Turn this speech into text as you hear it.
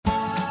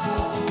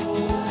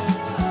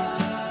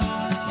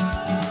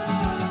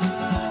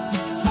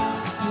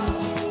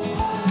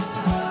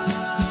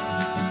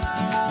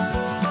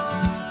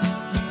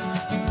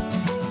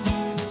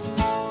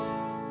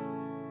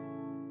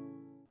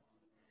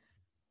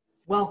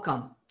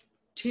Welcome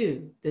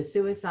to the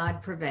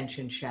Suicide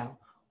Prevention Show.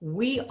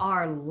 We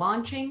are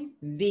launching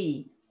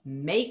the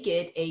Make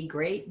It a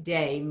Great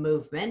Day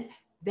movement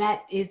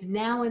that is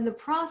now in the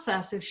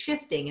process of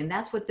shifting, and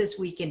that's what this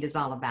weekend is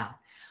all about.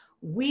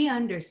 We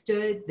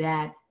understood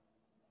that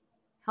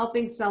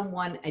helping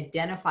someone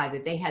identify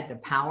that they had the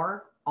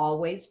power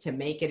always to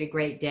make it a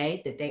great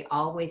day, that they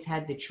always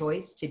had the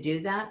choice to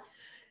do that,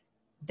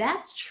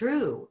 that's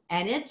true,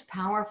 and it's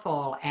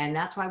powerful, and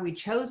that's why we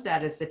chose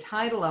that as the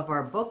title of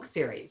our book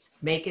series,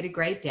 Make It a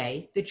Great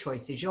Day, The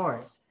Choice is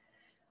Yours.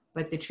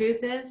 But the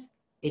truth is,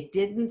 it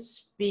didn't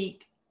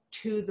speak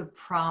to the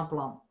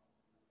problem.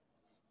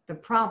 The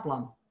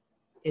problem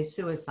is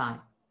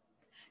suicide.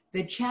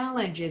 The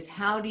challenge is,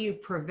 how do you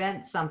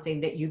prevent something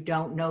that you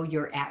don't know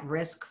you're at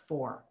risk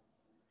for?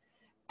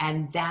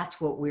 And that's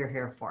what we're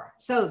here for.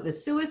 So the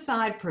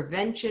suicide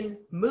prevention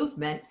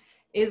movement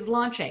is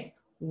launching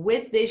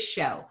with this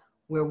show,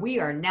 where we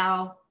are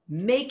now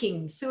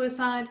making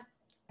suicide,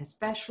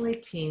 especially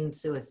teen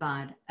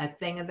suicide, a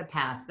thing of the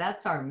past.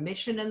 That's our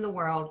mission in the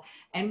world,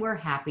 and we're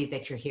happy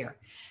that you're here.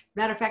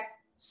 Matter of fact,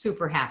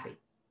 super happy.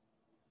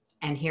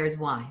 And here's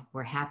why.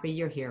 We're happy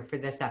you're here for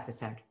this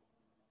episode.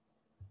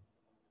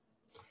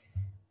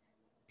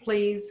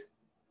 Please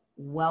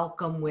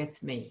welcome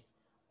with me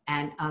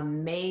an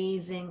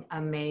amazing,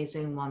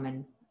 amazing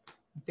woman,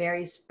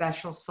 very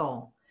special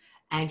soul.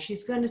 And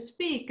she's going to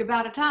speak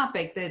about a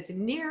topic that's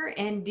near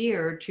and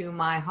dear to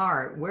my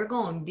heart. We're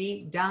going to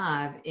deep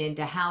dive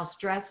into how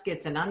stress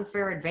gets an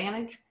unfair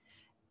advantage.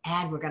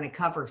 And we're going to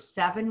cover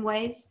 7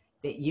 ways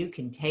that you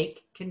can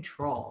take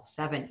control,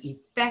 7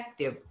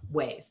 effective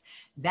ways.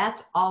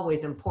 That's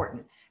always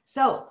important.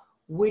 So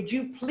would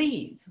you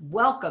please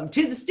welcome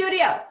to the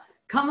studio?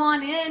 Come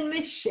on in,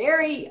 Miss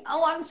Sherry.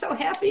 Oh, I'm so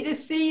happy to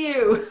see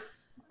you.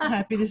 I'm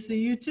happy to see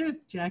you too,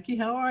 Jackie.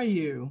 How are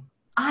you?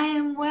 I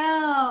am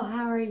well.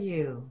 How are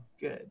you?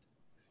 Good.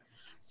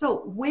 So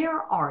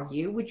where are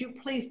you? Would you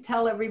please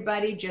tell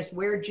everybody just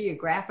where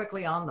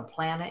geographically on the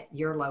planet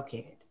you're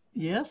located?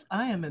 Yes,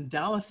 I am in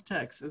Dallas,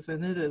 Texas,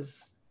 and it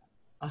is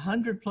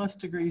 100+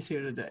 degrees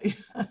here today.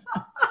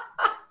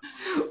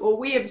 Well,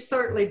 we have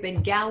certainly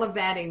been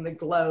gallivanting the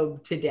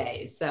globe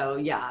today. So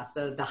yeah,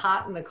 so the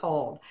hot and the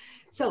cold.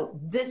 So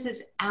this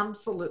is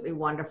absolutely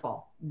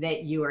wonderful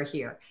that you are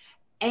here.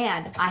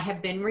 And I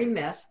have been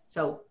remiss.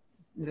 So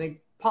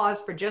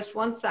pause for just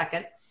 1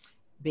 second,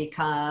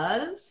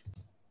 because,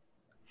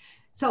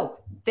 so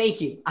thank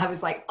you. I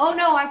was like, oh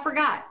no, I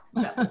forgot.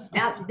 So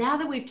now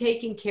that we've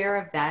taken care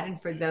of that, and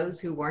for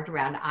those who weren't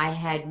around, I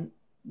had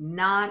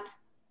not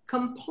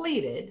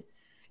completed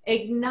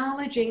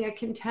acknowledging a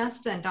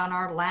contestant on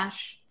our last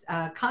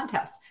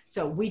contest.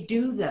 So we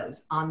do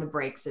those on the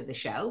breaks of the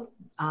show.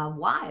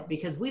 Why?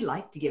 Because we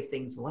like to give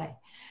things away.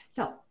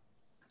 So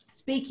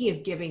speaking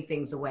of giving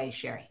things away,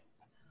 Sherry,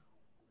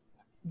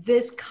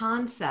 this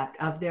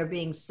concept of there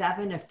being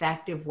 7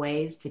 effective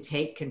ways to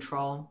take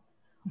control,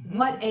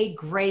 what a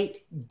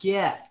great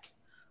gift.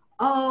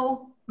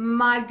 Oh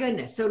my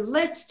goodness. So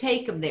let's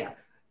take them there.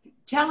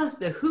 Tell us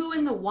the who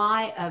and the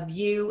why of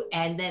you,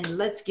 and then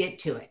let's get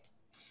to it.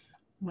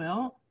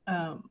 Well,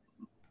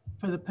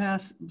 for the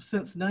past,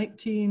 since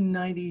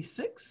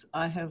 1996,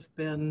 I have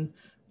been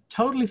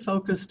totally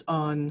focused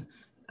on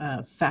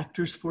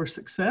factors for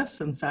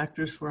success and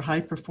factors for high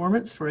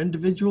performance for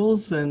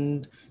individuals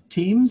and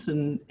teams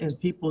and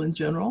people in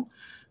general.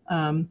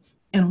 And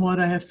what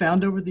I have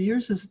found over the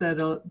years is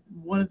that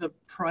one of the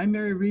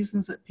primary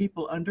reasons that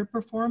people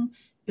underperform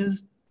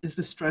is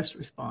the stress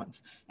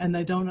response. And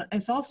they don't,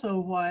 it's also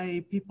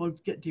why people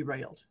get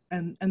derailed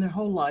and their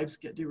whole lives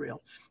get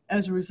derailed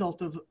as a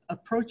result of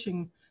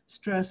approaching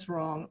stress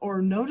wrong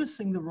or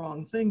noticing the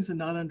wrong things and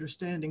not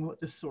understanding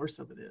what the source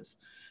of it is.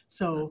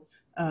 So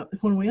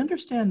when we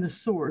understand the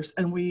source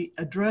and we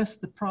address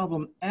the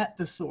problem at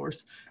the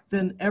source,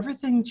 then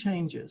everything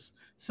changes.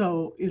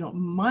 So, you know,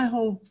 my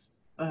whole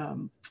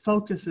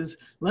focus is,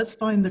 let's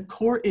find the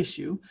core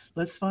issue,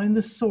 let's find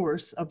the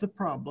source of the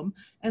problem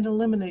and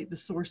eliminate the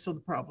source so the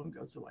problem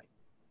goes away.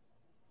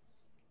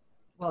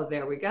 Well,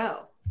 there we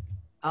go.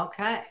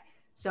 Okay.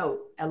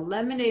 So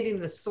eliminating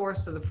the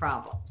source of the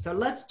problem. So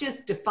let's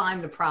just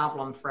define the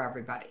problem for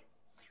everybody.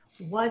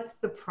 What's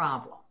the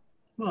problem?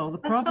 Well,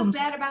 What's so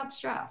bad about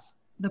stress?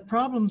 The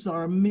problems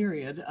are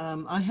myriad.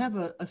 I have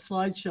a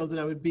slideshow that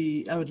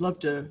I would love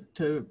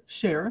to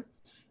share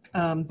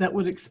that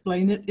would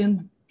explain it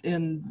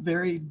in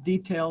very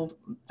detailed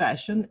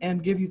fashion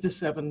and give you the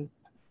 7.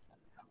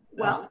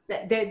 Well,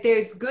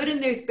 there's good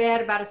and there's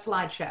bad about a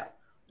slideshow.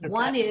 Okay.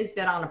 One is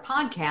that on a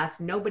podcast,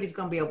 nobody's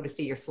going to be able to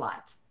see your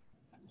slides.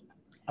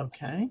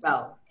 Okay.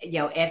 So, you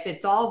know, if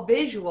it's all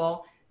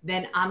visual,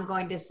 then I'm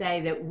going to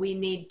say that we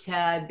need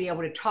to be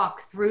able to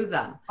talk through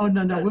them. Oh,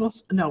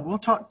 we'll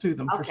talk through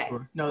them for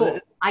sure. No, cool.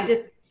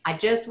 I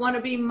just want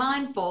to be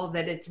mindful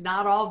that it's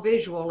not all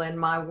visual in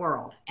my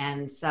world.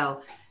 And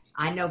so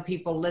I know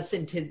people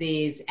listen to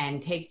these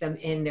and take them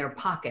in their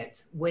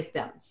pockets with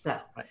them. So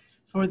right.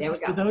 For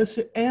those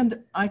who,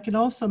 and I can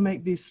also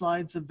make these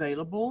slides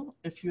available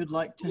if you'd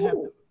like to have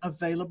them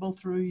available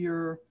through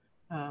your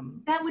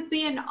That would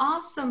be an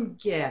awesome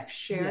gift, Yeah,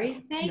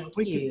 Sherry. yeah, Thank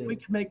we you.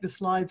 could make the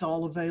slides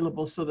all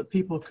available so that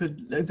people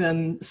could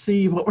then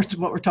see what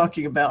we're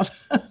talking about.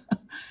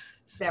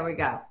 There we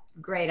go.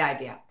 Great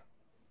idea.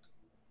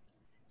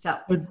 So,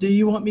 Do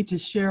you want me to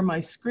share my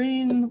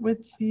screen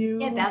with you?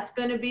 yeah, that's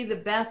going to be the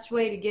best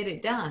way to get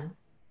it done.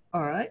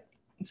 All right.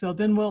 So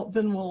then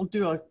we'll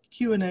do a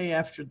Q&A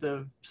after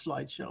the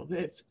slideshow.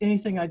 If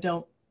anything I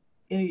don't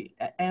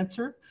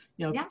answer,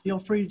 Yeah. feel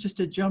free just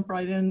to jump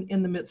right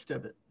in the midst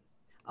of it.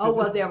 Oh,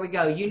 well, there we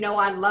go. You know,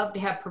 I love to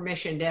have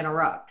permission to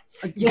interrupt.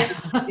 Yeah.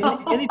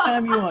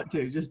 Anytime you want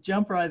to, just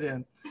jump right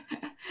in.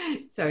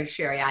 So,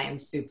 Sherry, I am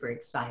super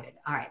excited.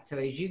 All right. So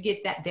as you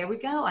get that, there we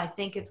go. I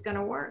think it's going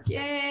to work.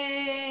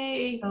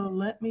 Yay. So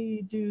let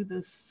me do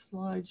this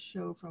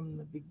slideshow from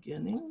the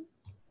beginning.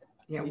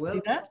 Yeah, you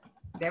see that?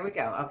 There we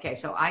go. Okay.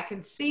 So I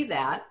can see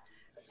that.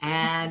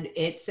 And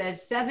it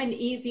says 7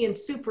 easy and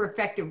super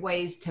effective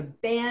ways to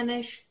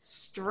banish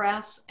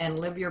stress and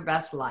live your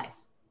best life.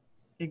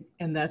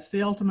 And that's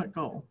the ultimate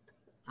goal.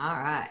 All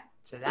right.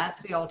 So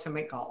that's the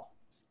ultimate goal.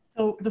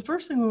 So the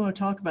first thing we want to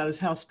talk about is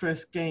how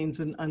stress gains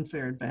an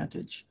unfair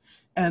advantage.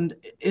 And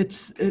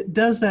it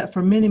does that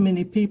for many,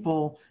 many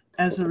people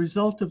as a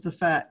result of the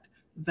fact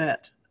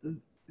that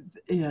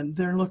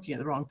they're looking at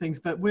the wrong things.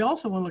 But we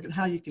also want to look at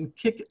how you can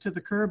kick it to the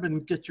curb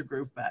and get your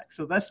groove back.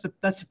 So that's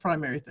the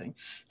primary thing.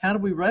 How do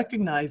we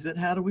recognize it?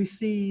 How do we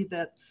see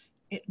that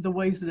the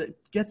ways that it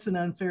gets an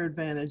unfair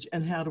advantage,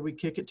 and how do we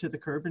kick it to the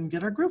curb and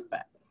get our groove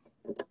back?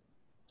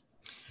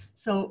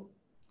 So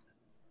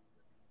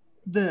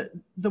the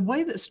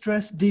way that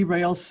stress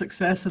derails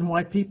success and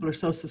why people are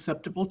so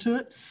susceptible to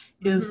it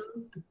is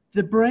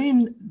the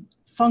brain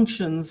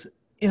functions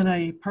in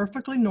a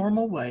perfectly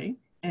normal way,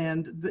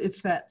 and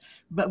it's that.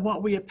 But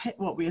what we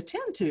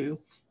attend to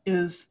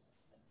is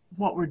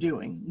what we're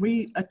doing.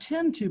 We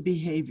attend to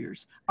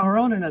behaviors, our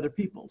own and other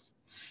people's.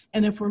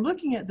 And if we're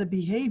looking at the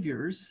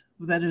behaviors,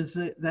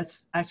 that's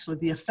actually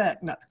the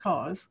effect, not the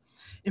cause.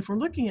 If we're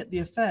looking at the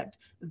effect,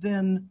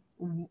 then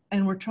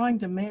and we're trying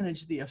to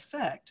manage the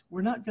effect,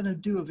 we're not going to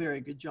do a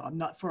very good job,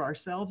 not for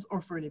ourselves or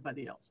for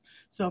anybody else.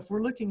 So if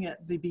we're looking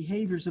at the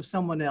behaviors of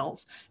someone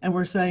else and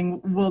we're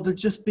saying, well, they're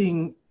just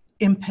being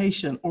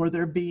impatient, or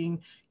they're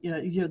being,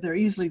 they're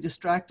easily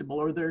distractible,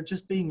 or they're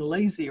just being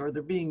lazy, or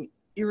they're being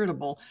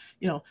irritable,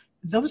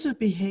 those are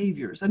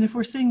behaviors. And if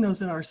we're seeing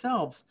those in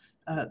ourselves,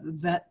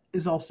 that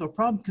is also a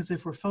problem, because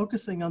if we're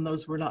focusing on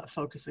those, we're not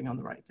focusing on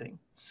the right thing.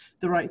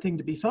 The right thing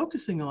to be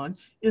focusing on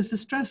is the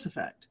stress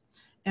effect.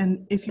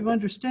 And if you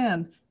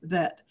understand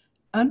that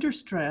under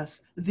stress,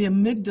 the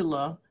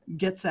amygdala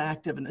gets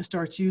active and it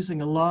starts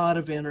using a lot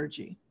of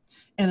energy.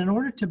 And in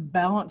order to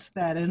balance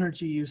that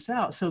energy use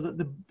out so that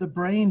the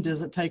brain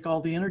doesn't take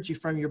all the energy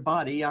from your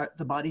body,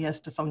 the body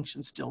has to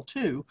function still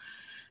too.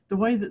 The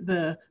way that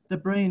the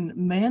brain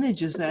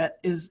manages that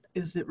is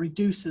it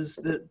reduces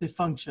the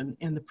function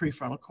in the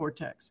prefrontal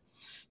cortex.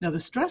 Now, the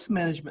stress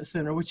management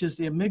center, which is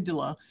the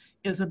amygdala,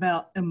 is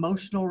about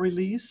emotional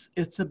release.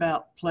 It's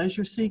about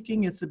pleasure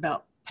seeking. It's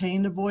about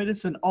pain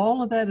avoidance, and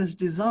all of that is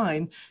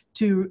designed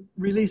to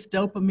release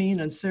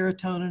dopamine and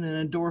serotonin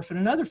and endorphin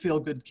and other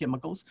feel-good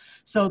chemicals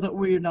so that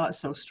we're not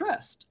so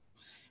stressed.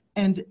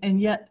 And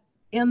yet,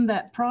 in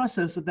that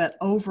process of that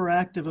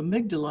overactive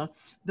amygdala,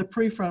 the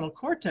prefrontal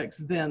cortex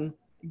then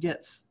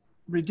gets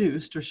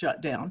reduced or shut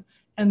down.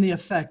 And the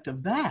effect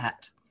of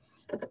that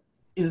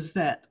is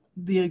that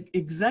the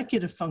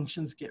executive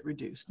functions get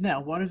reduced.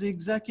 Now, what are the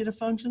executive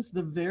functions?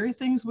 The very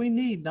things we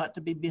need not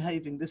to be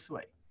behaving this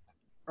way.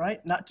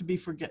 Right? Not to be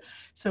forget.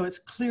 So it's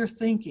clear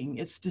thinking,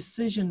 it's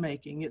decision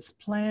making, it's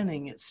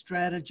planning, it's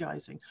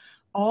strategizing,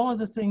 all of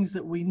the things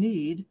that we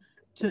need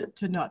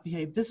to not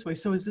behave this way.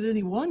 So is it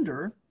any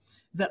wonder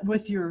that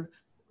with the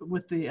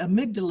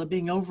amygdala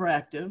being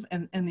overactive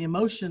and the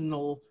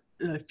emotional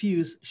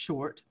fuse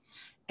short,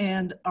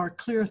 and our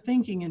clear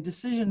thinking and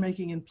decision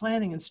making and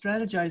planning and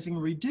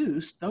strategizing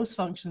reduced, those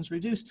functions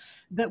reduced,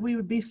 that we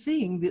would be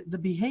seeing the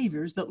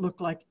behaviors that look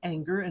like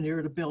anger and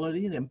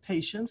irritability and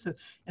impatience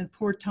and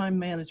poor time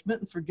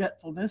management and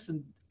forgetfulness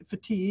and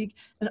fatigue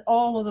and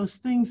all of those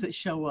things that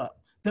show up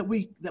that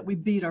we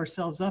beat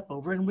ourselves up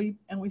over, and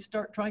we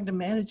start trying to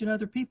manage in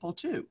other people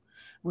too.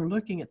 We're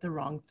looking at the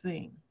wrong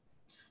thing.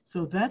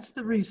 So that's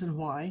the reason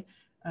why.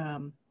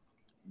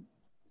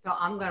 So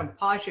I'm going to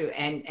pause you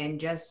and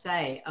just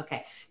say,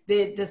 okay,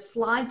 the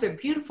slides are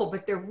beautiful,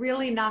 but they're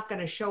really not going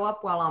to show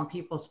up well on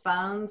people's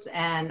phones,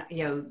 and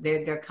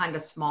they're kind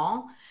of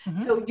small.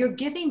 Mm-hmm. So you're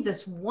giving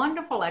this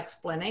wonderful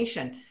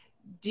explanation.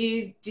 Do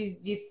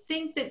you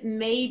think that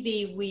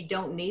maybe we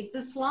don't need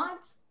the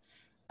slides?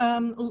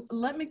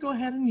 Let me go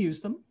ahead and use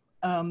them.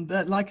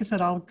 That, like I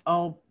said,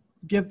 I'll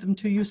give them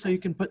to you so you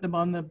can put them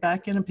on the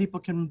back end and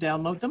people can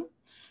download them.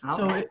 Okay.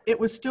 So it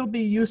would still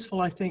be useful,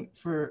 I think,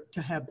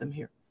 to have them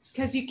here.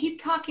 Because you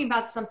keep talking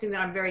about something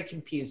that I'm very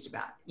confused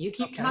about. You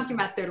keep talking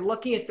about they're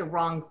looking at the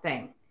wrong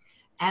thing.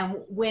 And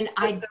when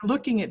they're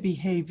looking at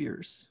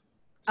behaviors.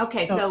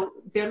 Okay, so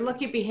they're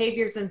looking at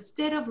behaviors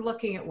instead of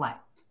looking at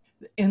what?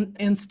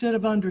 Instead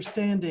of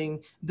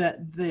understanding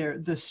that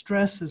the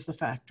stress is the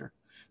factor.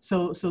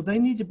 So they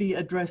need to be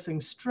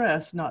addressing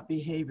stress, not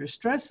behavior.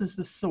 Stress is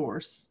the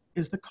source,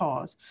 is the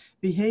cause.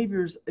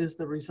 Behaviors is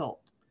the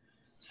result.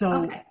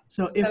 So, Okay.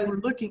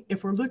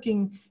 if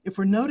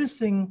we're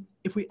noticing,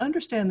 if we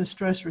understand the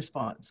stress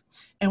response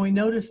and we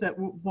notice that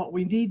what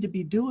we need to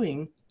be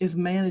doing is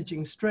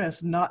managing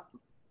stress, not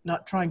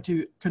trying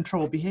to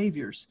control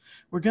behaviors,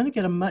 we're going to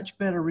get a much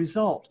better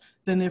result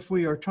than if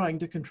we are trying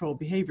to control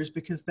behaviors,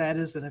 because that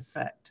is an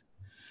effect.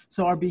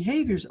 So our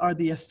behaviors are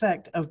the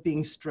effect of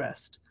being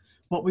stressed.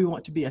 What we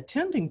want to be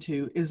attending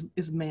to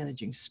is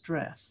managing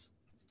stress.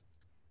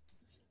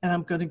 And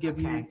I'm going to give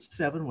you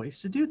 7 ways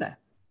to do that.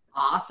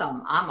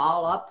 Awesome. I'm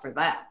all up for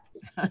that.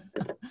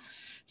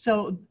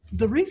 So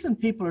the reason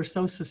people are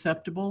so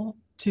susceptible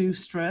to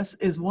stress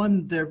is,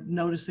 one, they're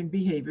noticing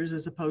behaviors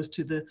as opposed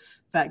to the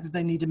fact that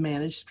they need to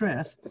manage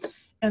stress.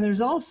 And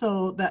there's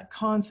also that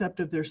concept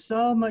of there's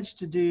so much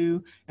to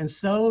do and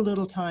so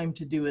little time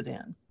to do it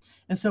in.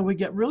 And so we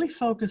get really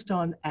focused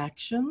on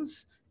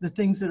actions, the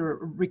things that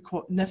are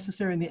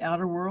necessary in the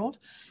outer world.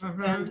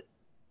 Mm-hmm.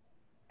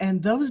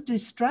 And those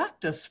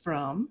distract us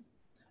from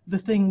the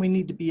thing we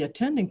need to be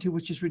attending to,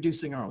 which is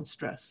reducing our own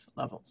stress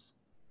levels.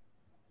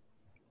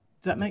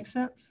 Does that make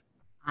sense?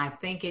 I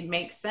think it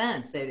makes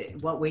sense that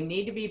what we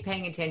need to be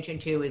paying attention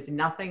to is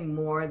nothing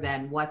more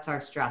than what's our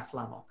stress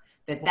level.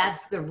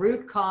 That's the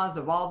root cause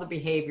of all the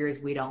behaviors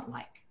we don't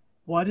like.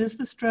 What is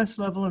the stress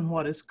level and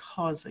what is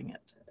causing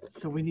it?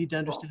 So we need to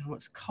understand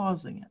what's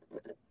causing it.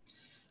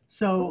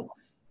 So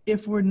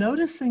if we're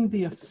noticing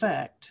the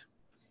effect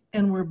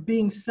and we're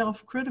being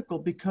self-critical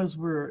because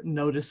we're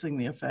noticing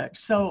the effect.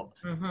 So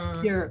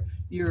your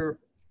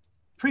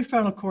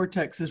prefrontal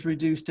cortex is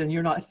reduced and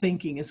you're not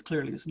thinking as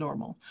clearly as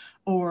normal,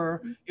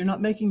 or you're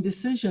not making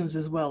decisions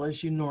as well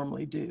as you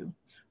normally do,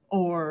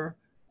 or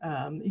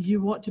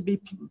you want to be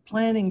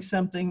planning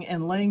something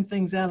and laying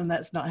things out and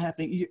that's not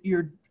happening.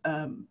 You're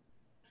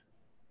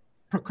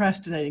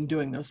procrastinating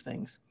doing those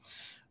things.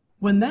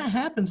 When that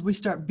happens, we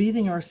start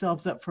beating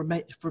ourselves up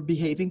for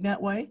behaving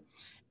that way.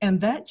 And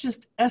that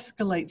just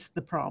escalates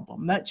the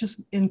problem. That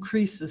just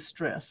increases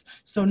stress.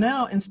 So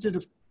now, instead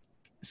of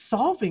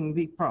solving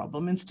the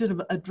problem, instead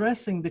of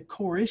addressing the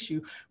core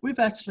issue, we've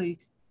actually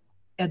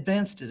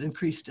advanced it,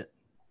 increased it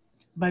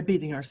by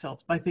beating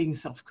ourselves, by being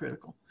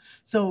self-critical.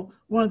 So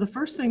one of the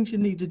first things you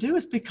need to do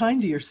is be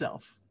kind to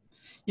yourself,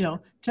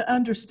 to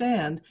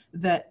understand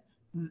that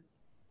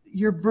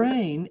your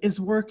brain is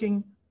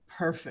working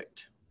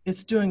perfect.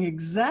 It's doing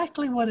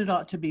exactly what it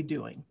ought to be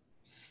doing.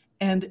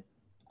 And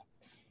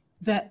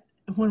that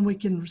when we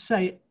can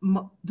say,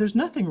 there's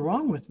nothing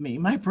wrong with me,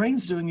 my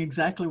brain's doing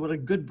exactly what a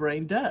good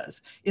brain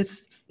does.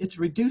 It's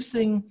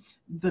reducing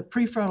the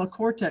prefrontal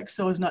cortex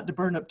so as not to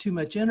burn up too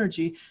much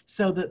energy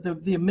so that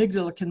the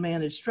amygdala can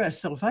manage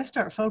stress. So if I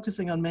start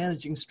focusing on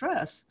managing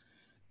stress,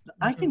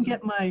 I can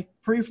get my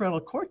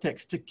prefrontal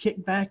cortex to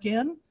kick back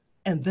in,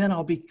 and then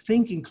I'll be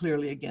thinking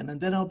clearly again,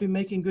 and then I'll be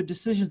making good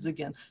decisions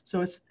again.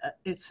 So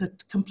it's a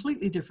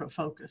completely different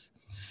focus.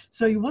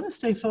 So you want to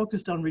stay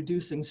focused on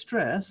reducing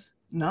stress,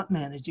 not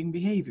managing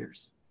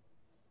behaviors.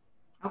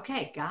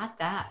 Okay, got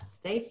that.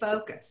 Stay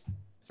focused.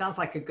 Sounds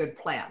like a good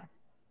plan.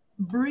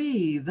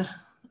 Breathe.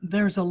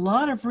 There's a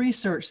lot of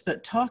research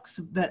that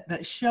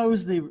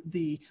shows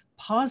the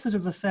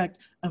positive effect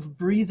of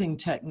breathing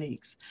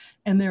techniques.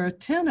 And there are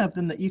 10 of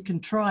them that you can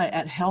try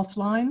at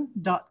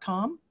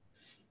healthline.com.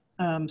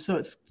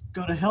 So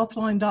go to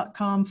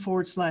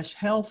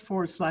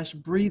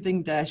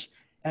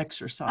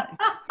healthline.com/health/breathing-exercise.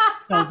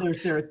 So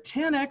there are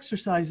 10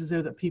 exercises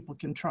there that people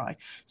can try.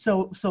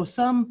 So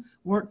some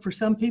work for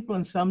some people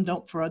and some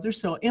don't for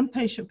others. So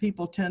inpatient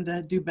people tend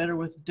to do better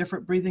with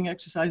different breathing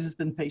exercises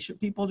than patient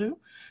people do.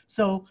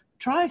 So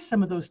try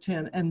some of those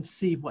 10 and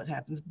see what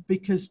happens,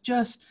 because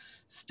just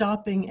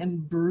stopping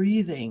and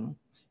breathing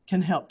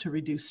can help to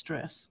reduce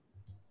stress.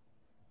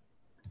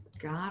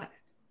 Got it.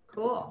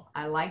 Cool.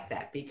 I like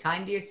that. Be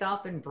kind to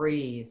yourself and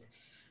breathe.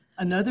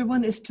 Another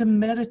one is to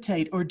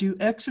meditate or do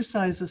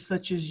exercises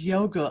such as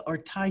yoga or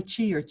Tai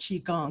Chi or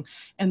Qigong.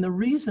 And the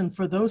reason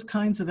for those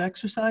kinds of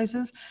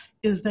exercises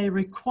is they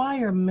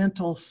require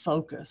mental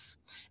focus.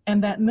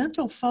 And that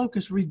mental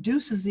focus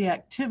reduces the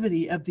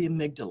activity of the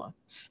amygdala.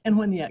 And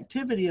when the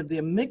activity of the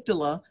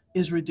amygdala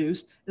is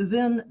reduced,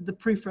 then the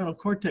prefrontal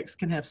cortex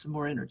can have some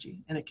more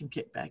energy and it can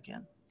kick back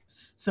in.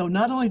 So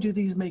not only do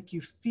these make you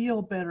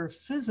feel better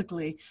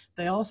physically,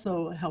 they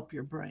also help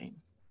your brain.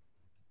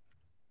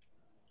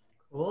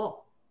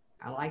 Cool.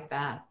 I like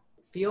that.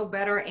 Feel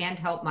better and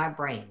help my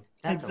brain.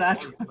 That's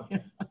exactly.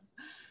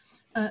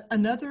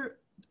 Another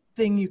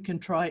thing you can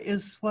try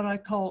is what I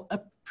call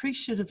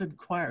appreciative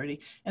inquiry.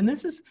 And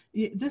this is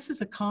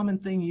a common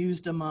thing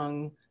used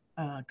among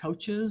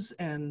coaches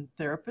and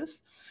therapists.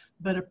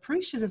 But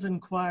appreciative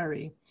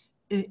inquiry,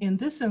 in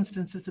this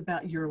instance, it's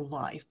about your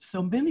life.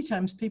 So many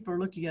times people are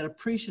looking at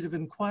appreciative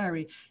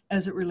inquiry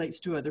as it relates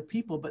to other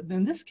people, but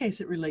in this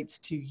case, it relates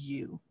to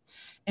you.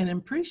 And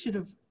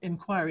appreciative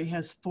inquiry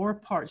has 4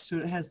 parts to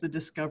it. It has the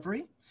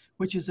discovery,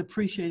 which is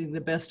appreciating the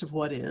best of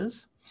what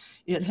is.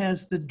 It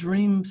has the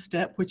dream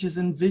step, which is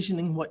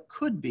envisioning what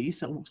could be.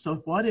 So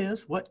what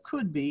is, what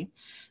could be.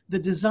 The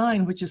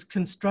design, which is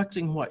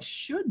constructing what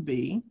should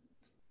be.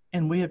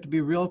 And we have to be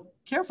real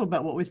careful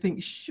about what we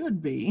think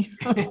should be.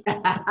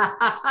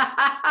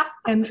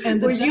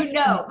 and well, you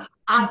know,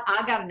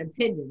 I got an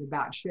opinion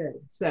about should.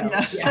 So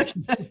yeah.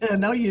 I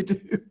know you do.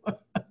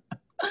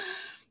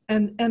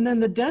 And then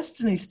the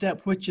destiny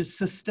step, which is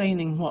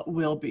sustaining what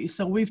will be.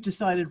 So we've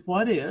decided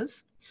what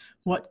is,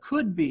 what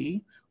could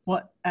be,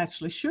 what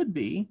actually should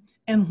be,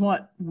 and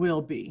what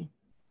will be.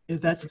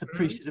 That's the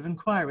appreciative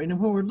inquiry. And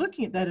when we're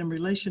looking at that in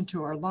relation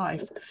to our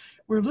life,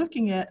 we're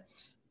looking at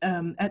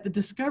the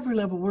discovery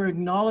level, we're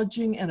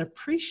acknowledging and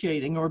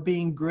appreciating or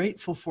being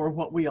grateful for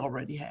what we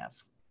already have.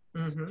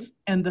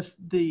 And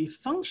the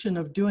function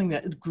of doing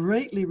that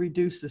greatly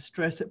reduces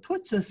stress. It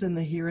puts us in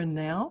the here and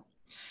now.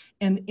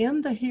 And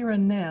in the here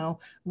and now,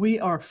 we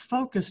are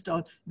focused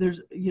on,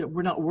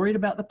 we're not worried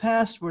about the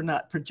past. We're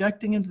not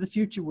projecting into the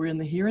future. We're in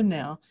the here and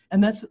now.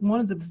 And that's one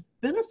of the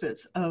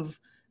benefits of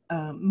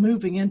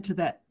moving into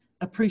that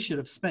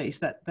appreciative space,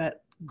 that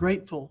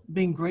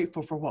being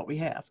grateful for what we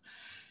have.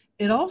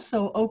 It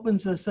also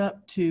opens us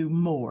up to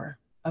more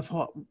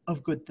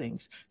of good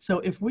things. So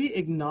if we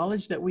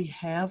acknowledge that we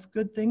have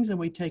good things and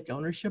we take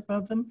ownership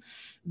of them,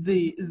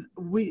 the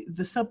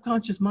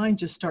subconscious mind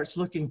just starts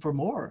looking for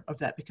more of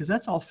that, because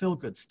that's all feel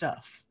good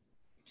stuff.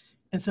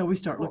 And so we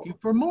start looking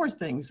for more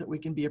things that we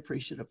can be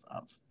appreciative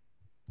of.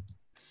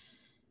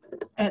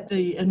 At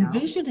the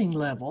envisioning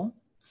level,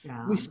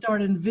 we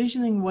start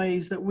envisioning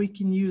ways that we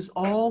can use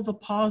all the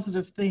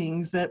positive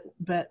things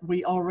that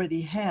we already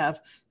have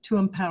to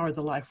empower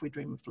the life we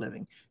dream of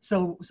living.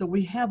 So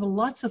we have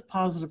lots of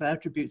positive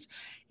attributes.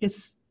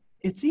 It's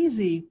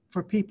easy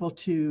for people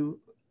to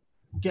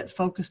get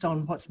focused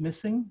on what's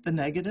missing, the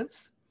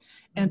negatives,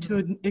 and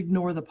to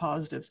ignore the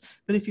positives.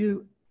 But if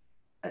you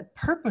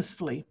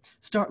purposefully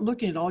start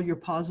looking at all your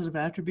positive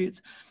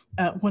attributes,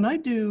 when I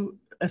do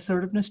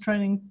assertiveness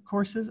training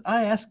courses,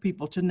 I ask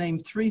people to name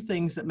 3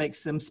 things that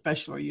makes them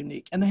special or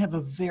unique, and they have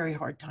a very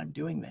hard time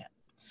doing that.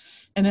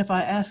 And if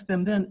I ask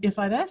them then, if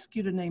I'd ask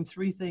you to name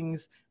 3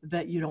 things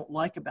that you don't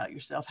like about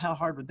yourself, how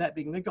hard would that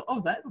be? And they go, oh,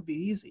 that would be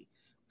easy.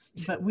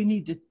 But we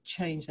need to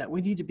change that.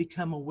 We need to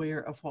become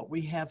aware of what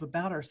we have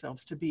about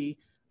ourselves to be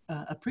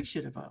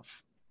appreciative of.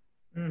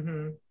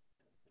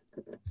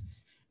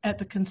 At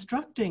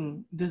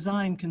the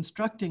design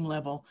constructing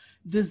level,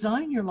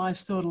 design your life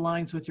so it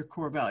aligns with your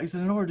core values.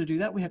 And in order to do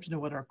that, we have to know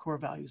what our core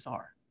values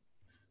are.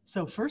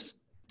 So first,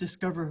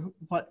 discover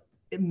what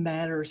it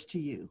matters to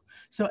you.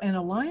 So, and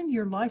align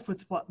your life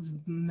with what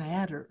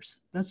matters.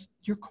 That's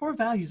your core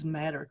values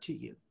matter to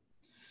you.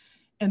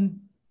 And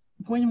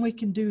when we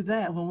can do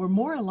that, when we're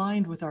more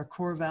aligned with our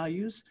core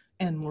values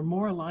and we're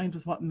more aligned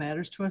with what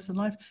matters to us in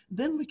life,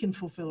 then we can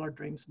fulfill our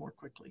dreams more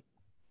quickly.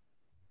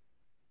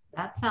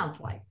 That sounds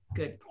like a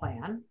good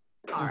plan.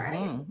 All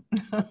right.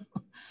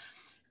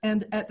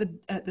 And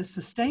at the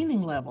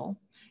sustaining level,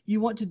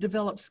 you want to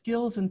develop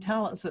skills and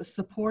talents that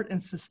support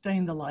and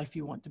sustain the life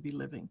you want to be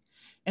living.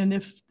 And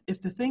if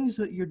the things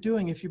that you're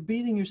doing, if you're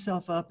beating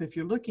yourself up, if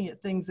you're looking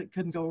at things that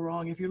couldn't go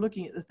wrong, if you're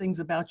looking at the things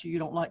about you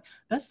don't like,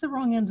 that's the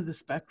wrong end of the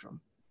spectrum.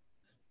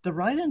 The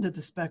right end of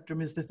the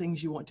spectrum is the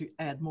things you want to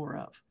add more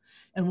of.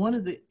 And one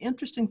of the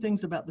interesting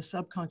things about the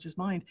subconscious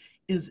mind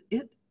is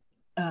it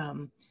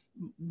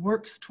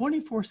works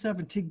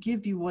 24/7 to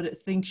give you what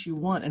it thinks you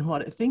want, and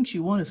what it thinks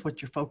you want is what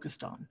you're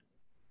focused on.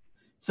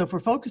 So if we're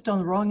focused on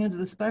the wrong end of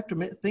the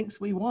spectrum, it thinks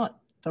we want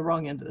the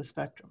wrong end of the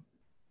spectrum.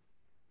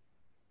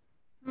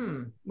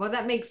 Well,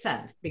 that makes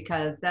sense,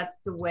 because that's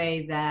the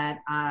way that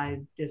I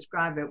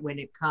describe it when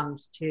it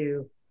comes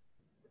to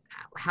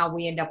how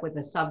we end up with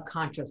a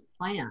subconscious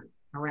plan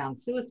around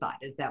suicide,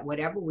 is that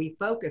whatever we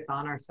focus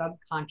on, our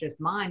subconscious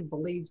mind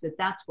believes that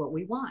that's what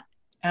we want.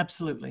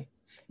 Absolutely.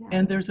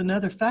 And there's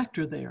another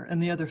factor there.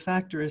 And the other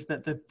factor is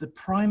that the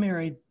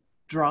primary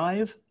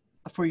drive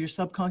for your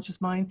subconscious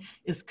mind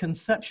is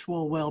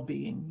conceptual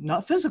well-being,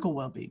 not physical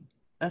well-being.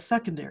 That's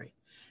secondary.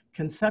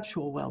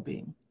 Conceptual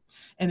well-being.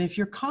 And if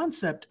your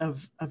concept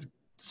of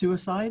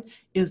suicide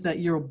is that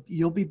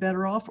you'll be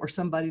better off, or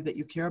somebody that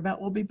you care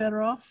about will be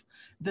better off,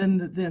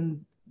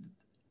 then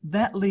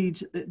that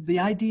leads, the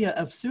idea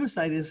of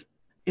suicide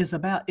is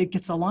about, it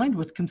gets aligned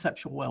with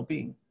conceptual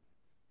well-being.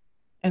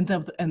 And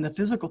the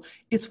physical.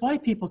 It's why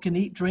people can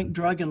eat, drink,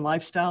 drug, and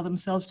lifestyle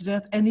themselves to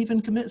death and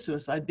even commit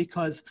suicide,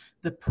 because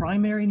the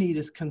primary need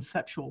is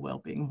conceptual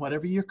well-being.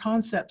 Whatever your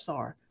concepts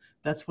are,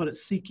 that's what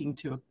it's seeking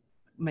to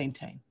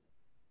maintain.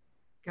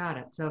 Got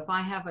it. So if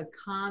I have a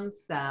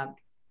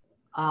concept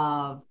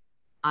of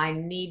I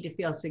need to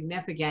feel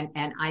significant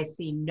and I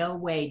see no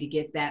way to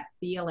get that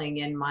feeling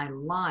in my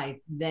life,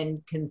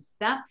 then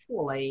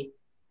conceptually,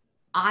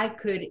 I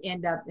could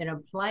end up in a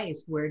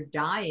place where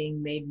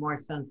dying made more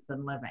sense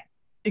than living.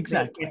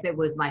 Exactly. If it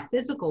was my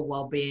physical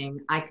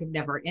well-being, I could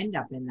never end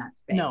up in that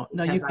space. No,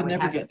 you could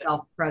never get that.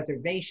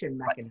 Self-preservation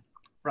mechanism.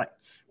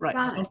 Right.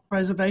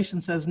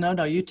 Self-preservation says,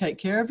 no, you take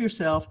care of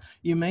yourself,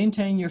 you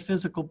maintain your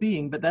physical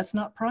being, but that's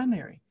not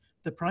primary.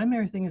 The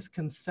primary thing is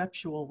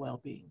conceptual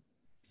well-being.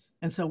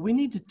 And so we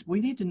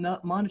need to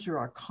not monitor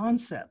our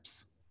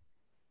concepts.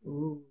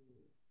 Ooh,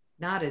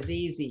 not as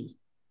easy.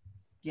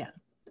 Yeah.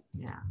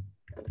 Yeah.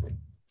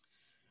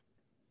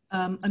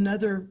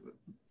 Another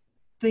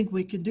thing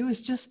we can do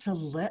is just to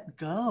let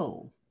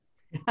go.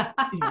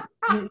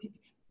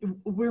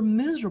 We're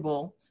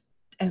miserable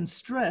and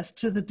stressed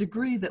to the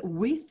degree that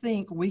we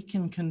think we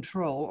can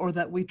control, or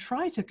that we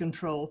try to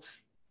control,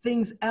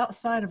 things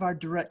outside of our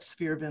direct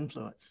sphere of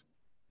influence.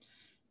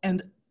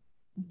 And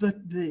the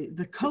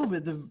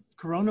COVID, the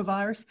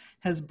coronavirus,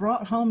 has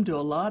brought home to a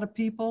lot of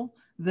people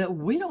that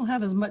we don't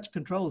have as much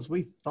control as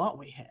we thought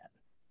we had.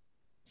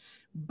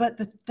 But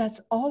that's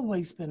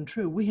always been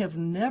true. We have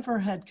never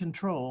had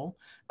control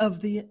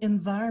of the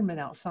environment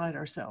outside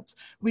ourselves.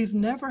 We've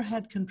never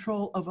had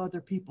control of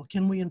other people.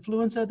 Can we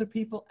influence other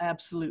people?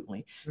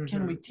 Absolutely. Mm-hmm.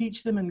 Can we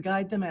teach them and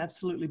guide them?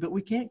 Absolutely. But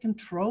we can't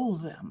control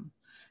them.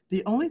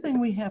 The only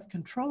thing we have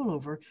control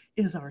over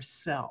is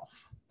ourself.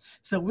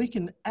 So we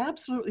can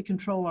absolutely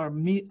control our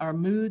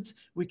moods.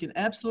 We can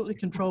absolutely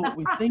control what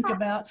we think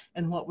about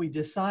and what we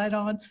decide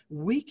on.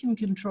 We can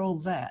control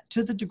that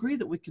to the degree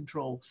that we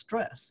control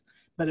stress.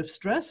 But if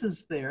stress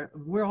is there,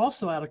 we're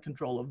also out of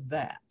control of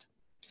that.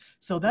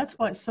 So that's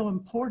why it's so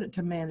important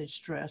to manage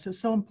stress. It's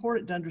so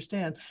important to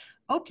understand,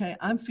 okay,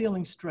 I'm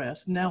feeling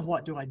stressed. Now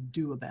what do I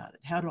do about it?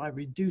 How do I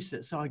reduce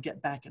it so I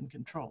get back in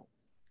control?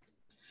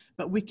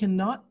 But we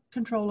cannot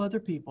control other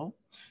people.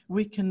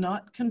 We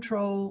cannot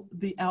control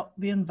the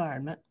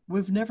environment.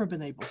 We've never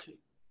been able to.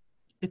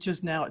 It's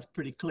just now it's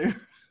pretty clear.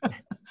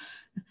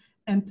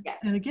 And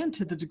again,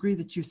 to the degree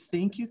that you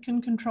think you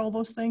can control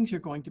those things,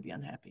 you're going to be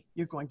unhappy.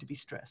 You're going to be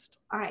stressed.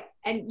 All right.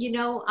 And,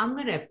 I'm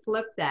going to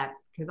flip that,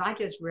 because I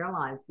just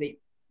realized that,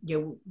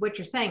 what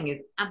you're saying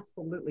is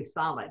absolutely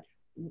solid.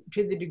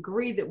 To the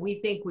degree that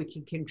we think we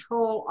can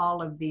control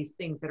all of these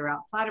things that are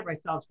outside of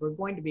ourselves, we're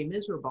going to be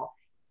miserable.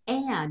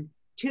 And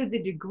to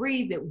the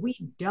degree that we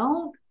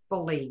don't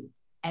believe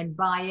and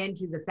buy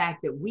into the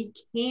fact that we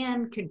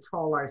can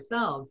control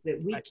ourselves,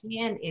 that we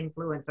can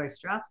influence our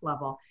stress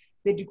level,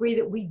 the degree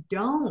that we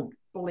don't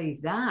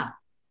believe that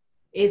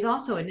is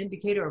also an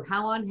indicator of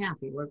how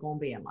unhappy we're going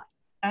to be in life.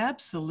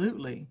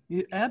 Absolutely.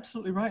 You're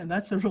absolutely right. And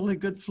that's a really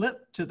good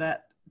flip to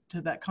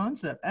that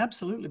concept.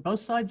 Absolutely. Both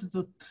sides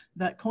of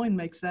that coin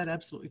makes that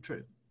absolutely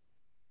true.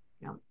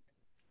 Yeah.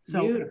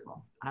 So,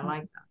 beautiful. I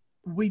like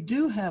that. We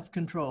do have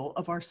control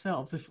of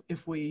ourselves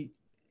if we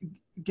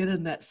get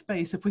in that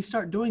space. If we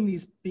start doing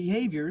these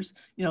behaviors,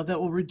 that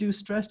will reduce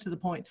stress to the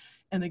point.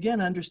 And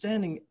again,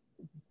 understanding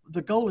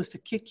the goal is to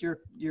kick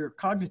your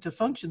cognitive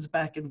functions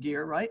back in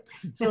gear, right?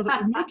 So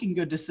that we're making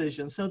good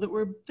decisions, so that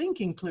we're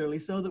thinking clearly,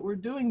 so that we're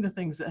doing the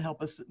things that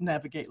help us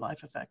navigate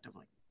life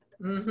effectively.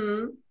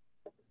 Mm-hmm.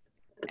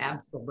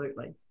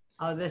 Absolutely.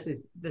 Oh, this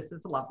is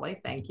lovely.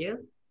 Thank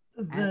you.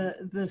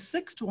 The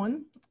sixth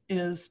one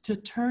is to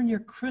turn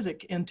your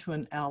critic into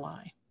an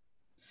ally.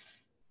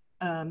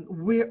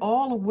 We're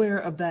all aware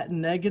of that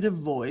negative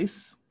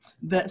voice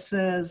that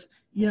says,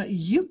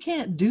 you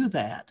can't do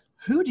that.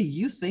 Who do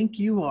you think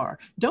you are?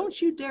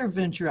 Don't you dare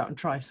venture out and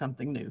try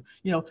something new.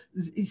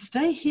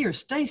 Stay here,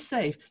 stay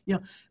safe.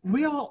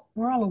 We're all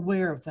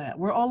aware of that.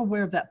 We're all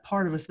aware of that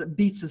part of us that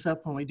beats us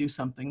up when we do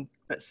something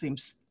that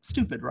seems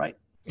stupid, right?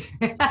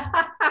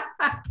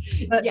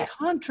 But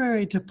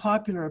contrary to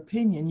popular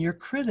opinion, your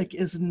critic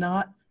is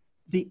not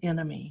the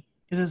enemy.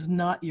 It is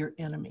not your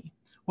enemy.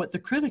 What the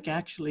critic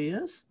actually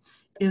is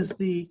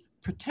the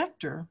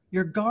protector,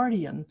 your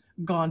guardian,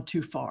 gone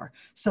too far.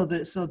 So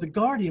the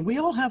guardian, we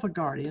all have a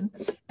guardian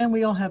and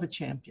we all have a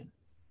champion.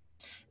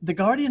 The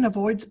guardian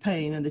avoids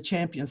pain and the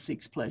champion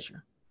seeks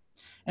pleasure.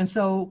 And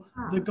so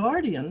the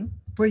guardian,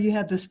 where you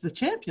have the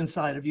champion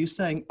side of you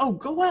saying, oh,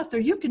 go out there,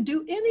 you can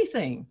do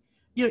anything.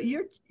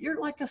 You're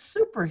like a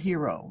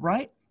superhero,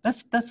 right?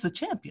 That's the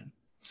champion.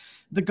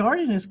 The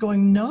guardian is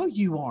going, no,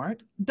 you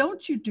aren't.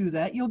 Don't you do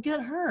that. You'll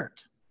get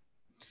hurt.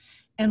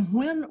 And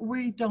when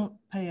we don't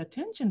pay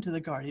attention to the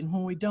guardian,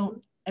 when we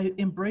don't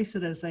embrace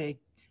it as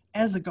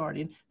a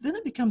guardian, then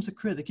it becomes a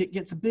critic. It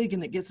gets big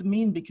and it gets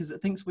mean because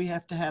it thinks we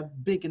have to have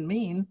big and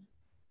mean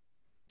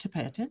to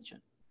pay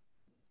attention.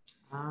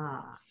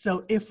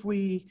 So if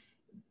we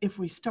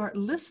start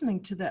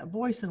listening to that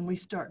voice and we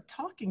start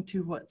talking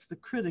to what's the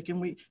critic,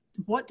 and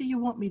what do you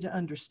want me to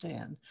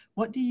understand?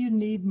 What do you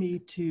need me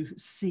to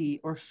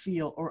see or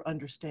feel or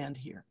understand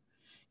here?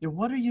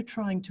 What are you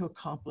trying to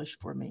accomplish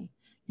for me?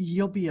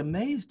 You'll be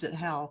amazed at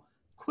how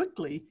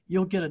quickly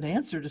you'll get an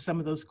answer to some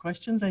of those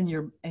questions, and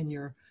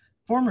your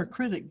former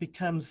critic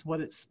becomes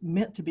what it's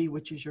meant to be,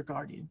 which is your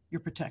guardian, your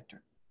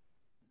protector.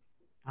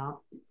 Oh,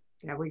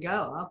 there we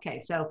go.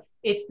 Okay, so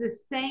it's the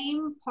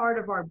same part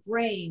of our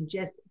brain,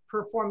 just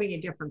performing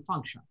a different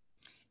function.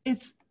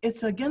 It's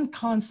again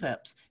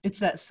concepts. It's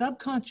that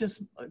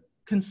subconscious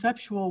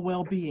conceptual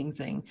well-being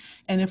thing.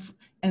 And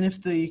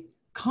if the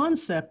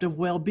concept of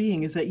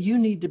well-being is that you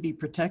need to be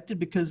protected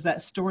because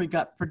that story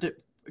got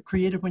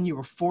created when you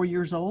were 4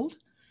 years old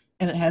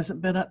and it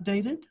hasn't been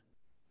updated,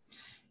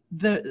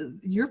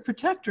 your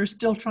protector is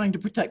still trying to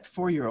protect the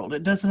 4-year-old.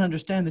 It doesn't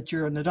understand that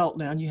you're an adult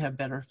now and you have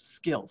better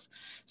skills.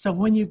 So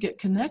when you get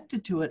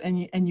connected to it and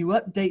you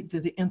update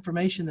the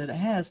information that it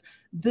has,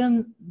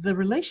 then the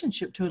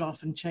relationship to it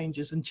often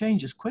changes, and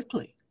changes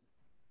quickly.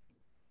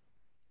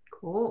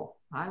 Cool.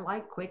 I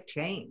like quick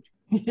change.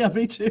 Yeah,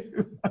 me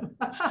too.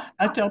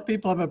 I tell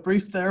people I'm a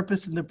brief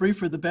therapist, and the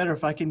briefer the better.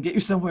 If I can get you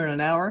somewhere in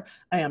an hour,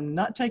 I am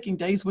not taking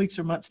days, weeks,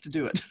 or months to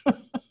do it.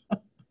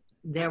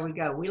 There we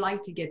go. We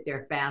like to get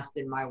there fast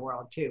in my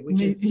world too.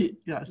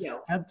 Yes,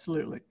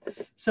 absolutely.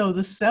 So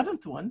the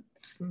 7th one,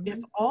 if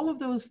all of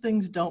those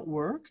things don't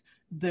work,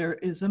 there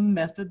is a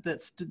method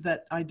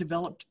that I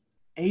developed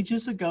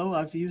ages ago.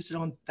 I've used it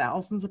on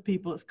thousands of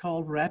people. It's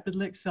called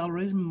rapidly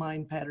accelerated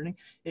mind patterning.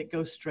 It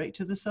goes straight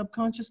to the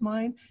subconscious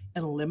mind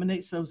and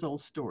eliminates those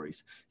old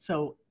stories.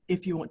 So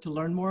if you want to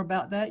learn more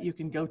about that, you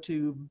can go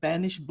to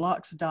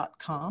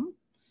banishblocks.com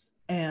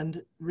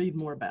and read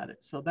more about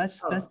it. So that's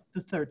the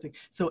 3rd thing.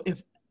 So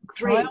if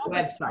great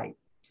website.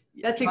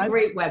 That's a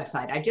great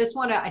website. I just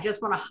want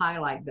to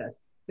highlight this.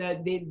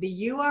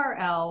 The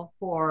URL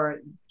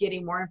for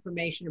getting more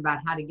information about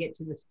how to get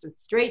to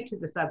straight to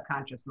the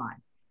subconscious mind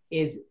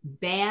is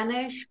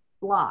Banish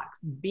Blocks,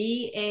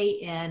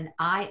 BANISH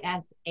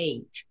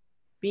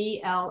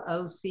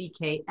BLOCKS.com.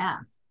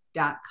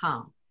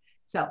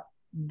 So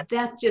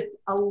that's just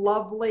a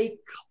lovely,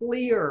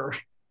 clear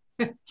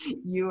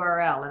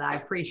URL, and I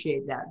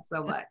appreciate that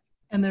so much.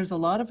 And there's a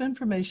lot of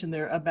information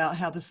there about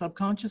how the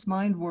subconscious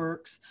mind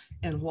works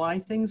and why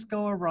things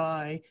go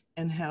awry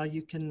and how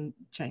you can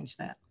change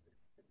that.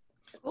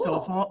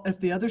 Cool. So if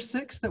the other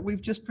 6 that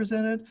we've just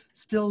presented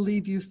still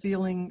leave you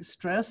feeling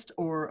stressed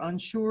or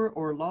unsure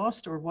or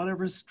lost or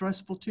whatever is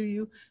stressful to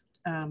you,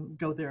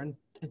 go there and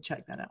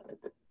check that out.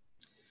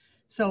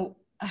 So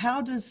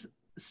how does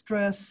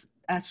stress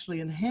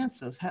actually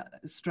enhance us?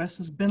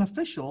 Stress is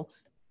beneficial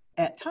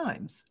at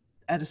times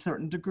at a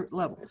certain degree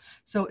level.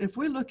 So if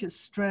we look at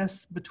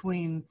stress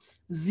between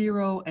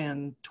 0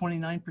 and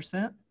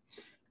 29%,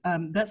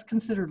 that's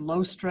considered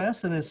low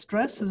stress. And as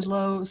stress is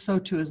low, so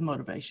too is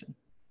motivation.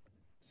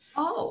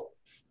 Oh.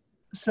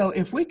 So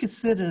if we could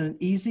sit in an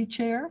easy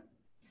chair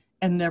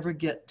and never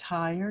get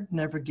tired,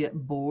 never get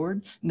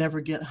bored,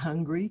 never get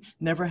hungry,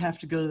 never have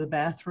to go to the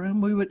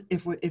bathroom, we would,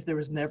 if there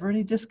was never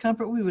any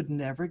discomfort, we would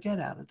never get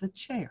out of the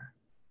chair.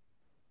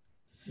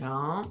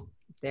 No,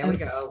 there we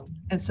go.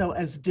 And so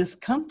as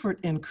discomfort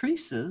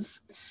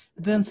increases,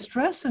 then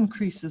stress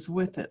increases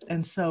with it.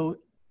 And so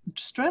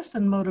stress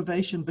and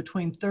motivation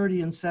between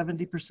 30 and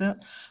 70%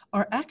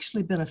 are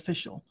actually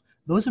beneficial.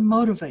 Those are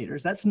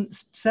motivators. That's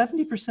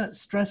 70%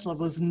 stress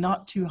level is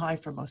not too high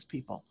for most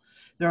people.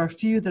 There are a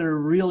few that are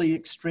really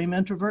extreme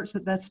introverts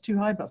that's too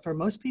high, but for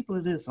most people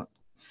it isn't.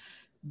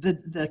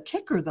 The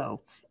kicker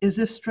though is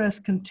if stress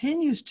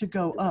continues to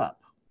go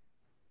up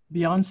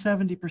beyond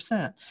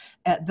 70%,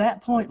 at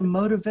that point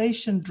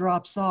motivation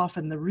drops off,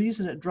 and the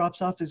reason it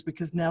drops off is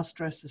because now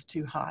stress is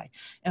too high,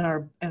 and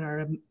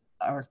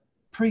our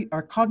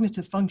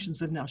cognitive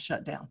functions have now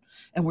shut down,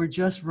 and we're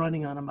just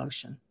running on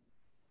emotion.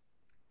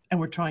 And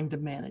we're trying to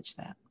manage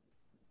that.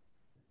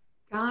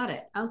 Got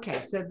it. Okay,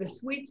 so the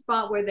sweet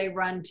spot where they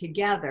run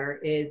together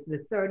is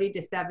the 30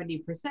 to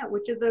 70%,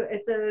 which is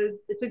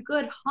it's a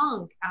good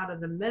hunk out of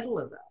the middle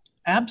of this.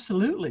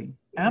 Absolutely,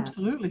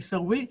 absolutely.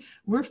 So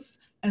we're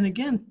and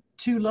again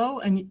too low,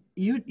 and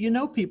you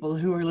know people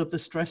who live a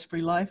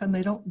stress-free life and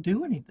they don't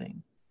do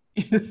anything.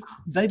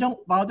 They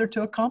don't bother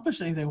to accomplish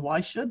anything.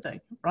 Why should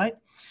they, right?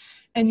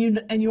 And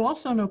you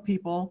also know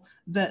people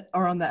that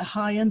are on that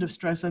high end of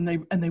stress, and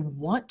they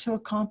want to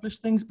accomplish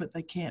things, but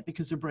they can't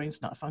because their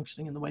brain's not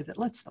functioning in the way that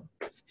lets them.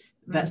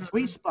 That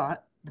sweet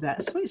spot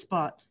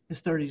is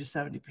 30 to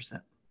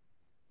 70%.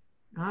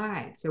 All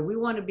right. So we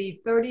want to be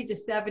 30 to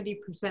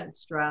 70%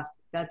 stressed.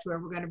 That's where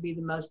we're going to be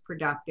the most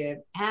productive.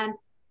 And,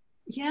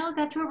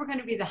 that's where we're going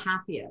to be the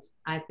happiest,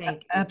 I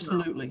think.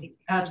 Absolutely.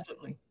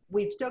 Absolutely.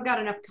 We've still got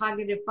enough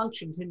cognitive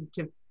function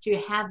to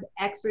have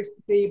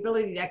the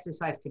ability to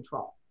exercise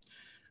control.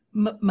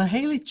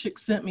 Mihaly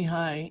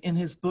Csikszentmihalyi, in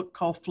his book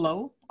called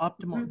Flow,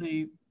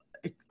 the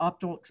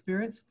Optimal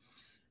Experience,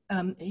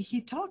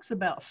 he talks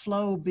about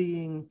flow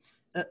being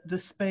the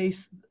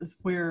space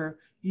where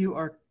you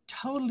are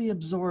totally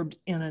absorbed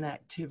in an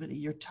activity.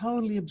 You're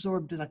totally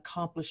absorbed in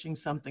accomplishing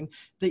something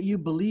that you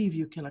believe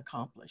you can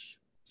accomplish.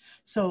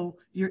 So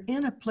you're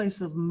in a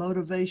place of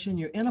motivation,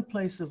 you're in a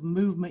place of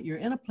movement, you're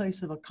in a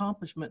place of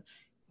accomplishment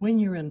when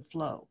you're in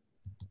flow.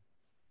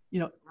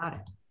 Got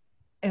it.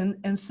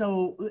 And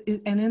so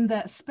in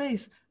that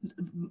space,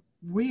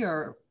 we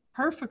are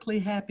perfectly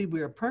happy, we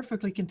are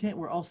perfectly content,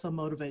 we're also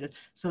motivated.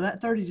 So that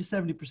 30 to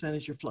 70%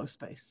 is your flow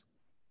space.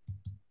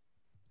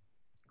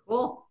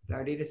 Cool,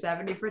 30 to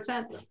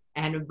 70%.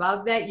 And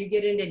above that, you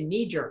get into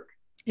knee jerk.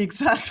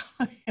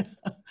 Exactly.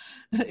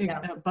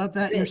 Above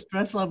that, your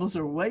stress levels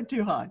are way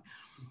too high.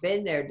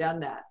 Been there, done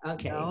that.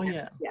 Okay. Oh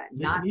yeah. Yeah,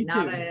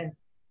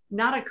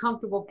 not a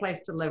comfortable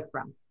place to live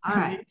from. All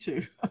right. Me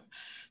too.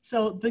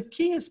 So the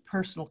key is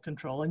personal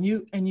control. And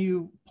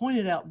you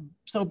pointed out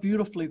so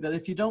beautifully that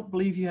if you don't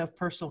believe you have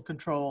personal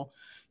control,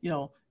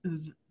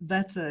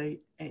 that's a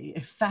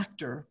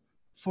factor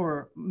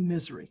for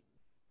misery.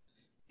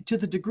 To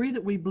the degree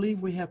that we believe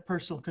we have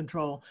personal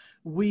control,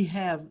 we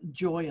have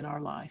joy in our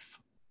life.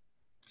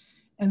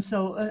 And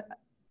so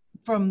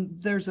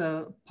there's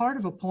a part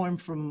of a poem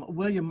from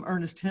William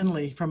Ernest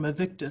Henley from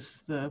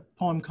Evictus, the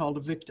poem called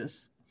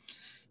Evictus.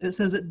 It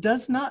says,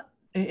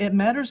 it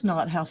matters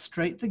not how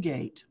straight the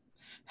gate,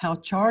 how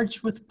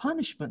charged with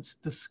punishments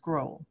the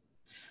scroll.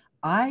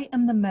 I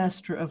am the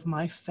master of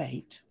my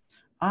fate.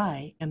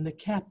 I am the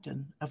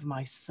captain of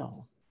my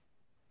soul.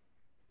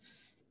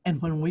 And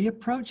when we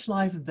approach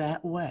life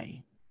that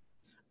way,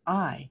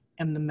 I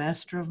am the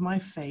master of my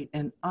fate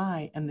and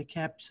I am the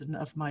captain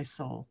of my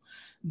soul,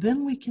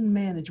 then we can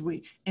manage.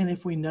 And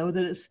if we know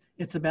that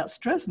it's about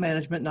stress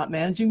management, not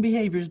managing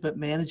behaviors, but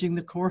managing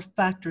the core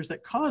factors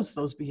that cause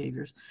those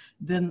behaviors,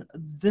 then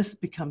this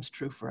becomes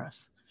true for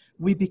us.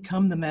 We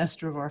become the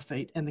master of our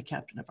fate and the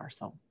captain of our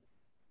soul.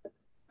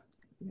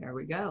 There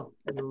we go.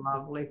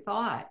 Lovely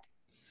thought.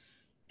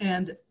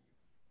 And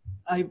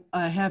I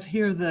have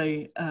here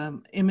the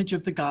image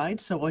of the guide.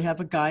 So we have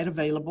a guide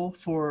available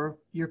for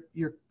your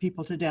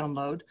people to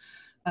download.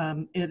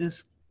 It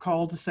is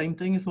called the same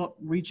thing as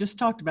what we just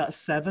talked about,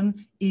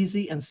 7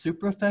 easy and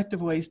super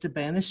effective ways to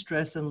banish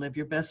stress and live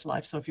your best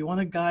life. So if you want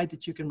a guide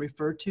that you can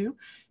refer to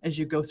as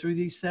you go through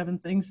these 7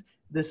 things,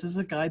 this is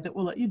a guide that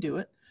will let you do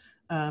it.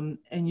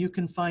 And you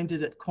can find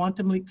it at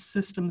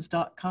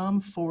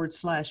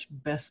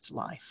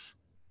quantumleapsystems.com/bestlife.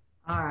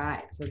 All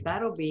right, so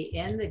that'll be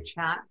in the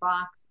chat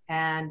box,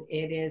 and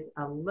it is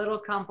a little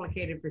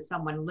complicated for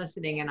someone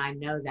listening, and I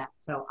know that,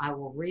 so I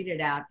will read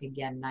it out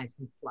again nice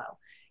and slow.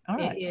 All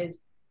right. It is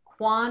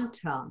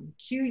Quantum,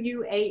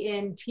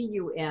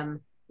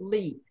 QUANTUM,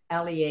 LEAP,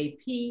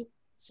 LEAP,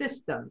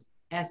 Systems,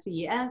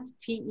 SESTEMS.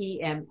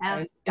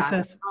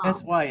 It's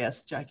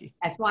SYS, Jackie.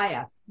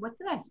 SYS. What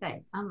did I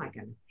say? Oh my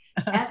goodness.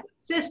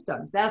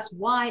 Systems,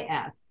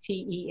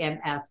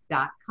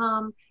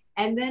 SYSTEMS.com,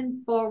 and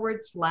then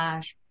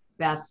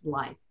 /Best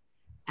Life.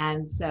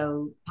 And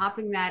so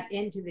popping that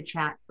into the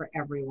chat for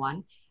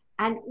everyone.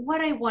 And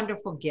what a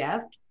wonderful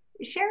gift.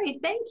 Sherry,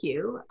 thank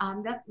you.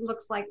 That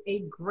looks like a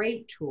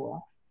great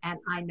tool. And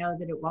I know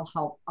that it will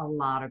help a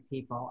lot of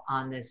people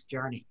on this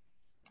journey.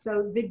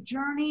 So the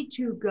journey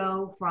to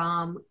go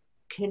from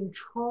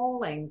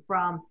controlling,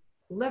 from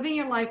living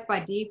your life by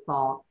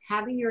default,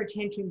 having your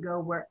attention go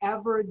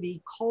wherever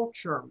the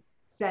culture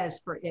says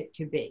for it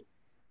to be.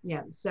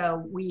 Yeah,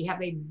 so we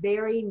have a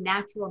very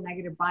natural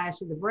negative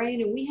bias of the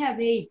brain, and we have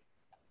a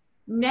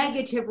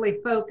negatively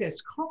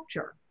focused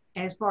culture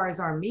as far as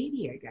our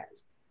media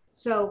goes.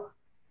 So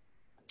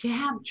to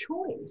have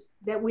choice,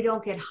 that we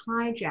don't get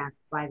hijacked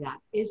by that,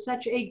 is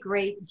such a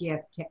great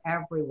gift to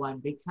everyone,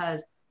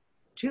 because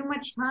too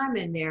much time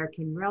in there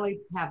can really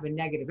have a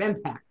negative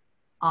impact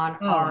on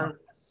our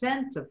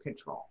sense of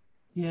control.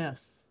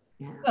 Yes.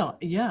 Yeah. Well,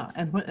 yeah,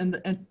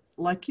 and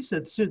like you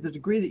said, to the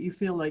degree that you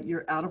feel like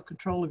you're out of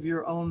control of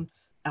your own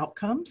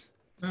outcomes,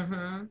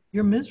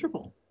 you're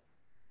miserable.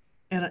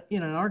 And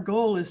our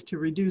goal is to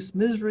reduce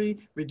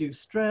misery, reduce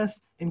stress,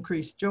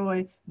 increase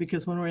joy,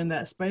 because when we're in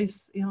that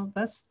space,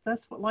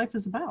 that's what life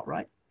is about,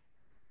 right?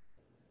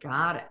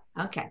 Got it.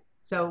 Okay.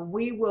 So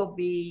we will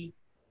be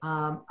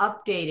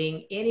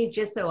updating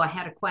just so I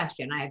had a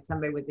question. I had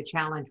somebody with a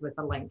challenge with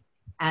a link.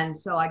 And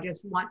so I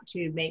just want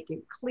to make it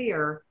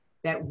clear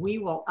that we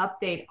will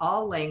update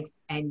all links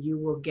and you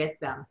will get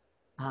them.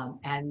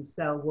 And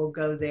so we'll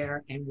go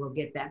there and we'll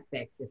get that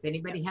fixed. If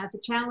anybody has a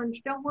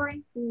challenge, don't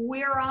worry,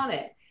 we're on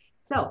it.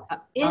 So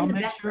I'll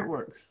make sure it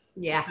works.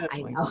 Yeah,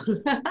 definitely.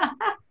 I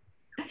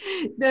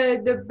know.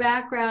 The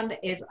background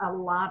is a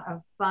lot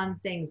of fun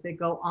things that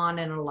go on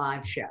in a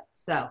live show.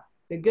 So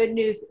the good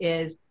news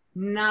is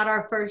not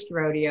our first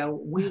rodeo.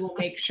 We will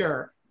make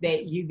sure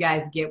that you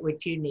guys get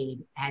what you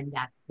need, and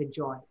that's the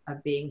joy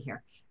of being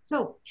here.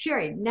 So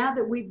Sherry, now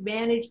that we've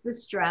managed the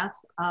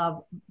stress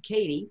of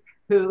Katie,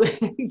 who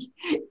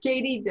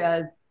Katie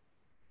does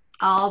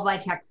all my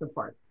tech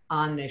support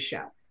on this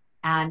show.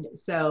 And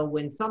so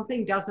when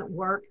something doesn't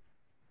work,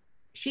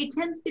 she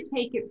tends to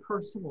take it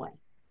personally.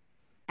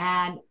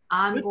 And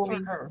I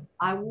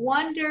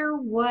wonder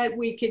what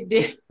we could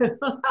do.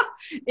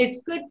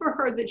 It's good for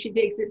her that she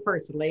takes it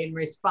personally and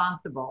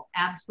responsible.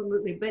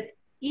 Absolutely. But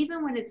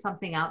even when it's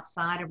something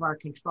outside of our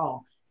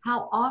control,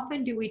 how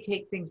often do we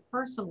take things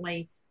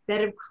personally that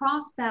have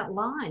crossed that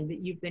line that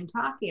you've been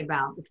talking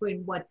about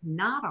between what's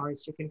not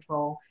ours to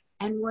control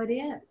and what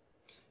is?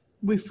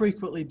 We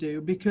frequently do,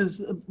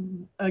 because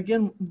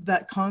again,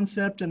 that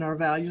concept and our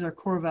values, our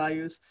core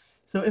values.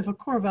 So if a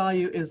core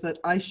value is that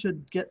I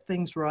should get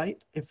things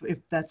right, if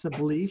that's a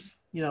belief,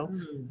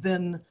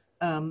 then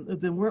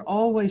we're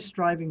always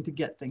striving to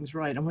get things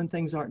right. And when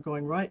things aren't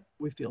going right,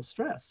 we feel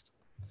stressed.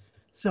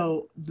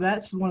 So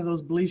that's one of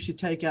those beliefs you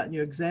take out and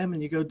you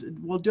examine, you go,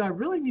 well, do I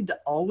really need to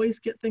always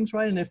get things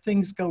right? And if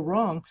things go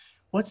wrong,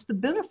 what's the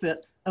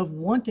benefit of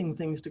wanting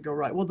things to go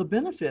right? Well, the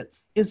benefit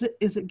is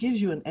it gives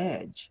you an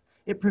edge.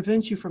 It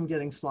prevents you from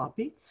getting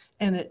sloppy,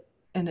 and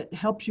and it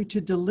helps you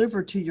to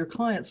deliver to your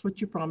clients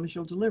what you promise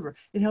you'll deliver.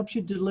 It helps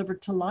you deliver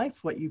to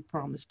life what you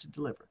promise to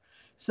deliver.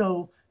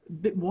 So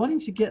wanting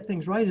to get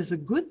things right is a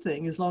good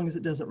thing as long as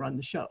it doesn't run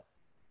the show.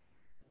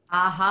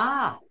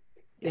 Aha,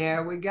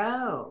 there we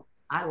go.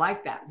 I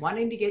like that.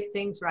 Wanting to get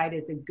things right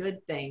is a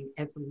good thing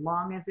as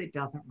long as it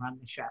doesn't run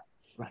the show.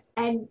 Right.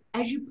 And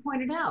as you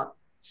pointed out,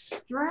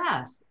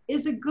 stress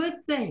is a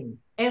good thing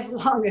as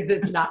long as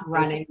it's not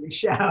running the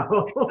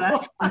show.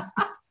 Exactly.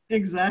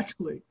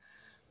 Exactly.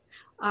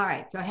 All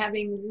right. So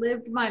having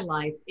lived my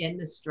life in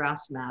the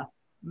stress mess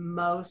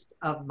most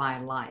of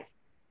my life,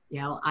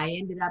 I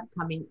ended up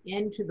coming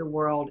into the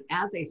world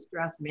as a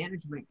stress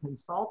management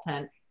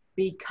consultant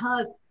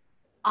because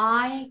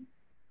I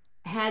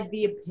had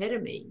the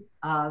epitome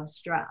of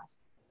stress.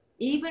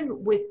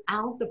 Even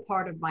without the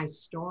part of my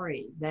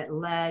story that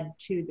led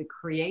to the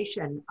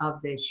creation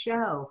of this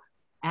show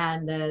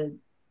and the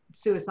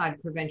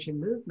suicide prevention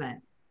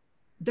movement,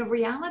 the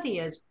reality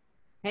is,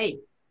 hey,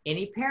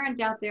 any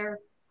parent out there,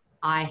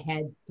 I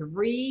had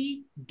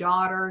 3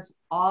 daughters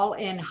all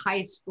in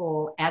high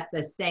school at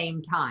the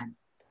same time.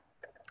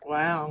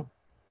 Wow.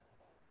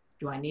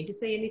 Do I need to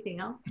say anything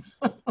else?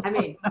 I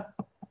mean,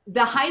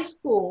 the high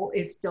school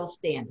is still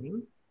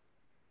standing,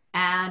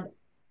 and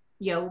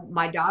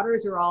my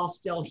daughters are all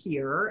still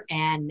here,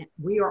 and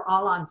we are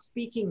all on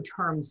speaking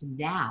terms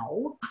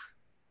now.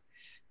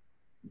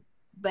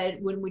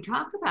 But when we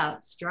talk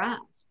about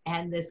stress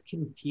and this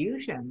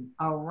confusion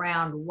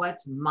around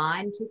what's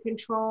mine to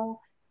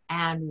control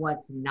and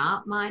what's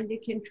not mine to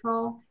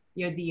control,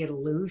 the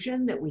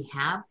illusion that we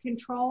have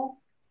control,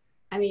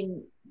 I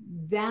mean,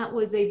 that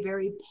was a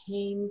very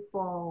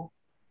painful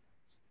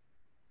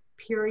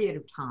period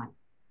of time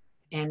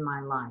in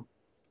my life,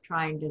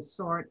 trying to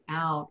sort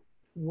out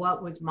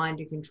what was mine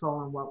to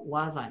control and what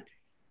wasn't.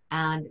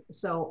 And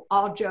so,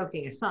 all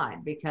joking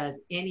aside, because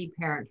any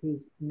parent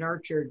who's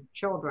nurtured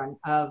children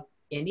of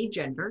any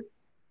gender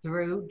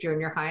through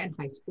junior high and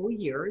high school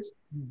years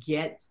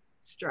gets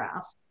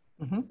stressed.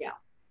 Mm-hmm. Yeah,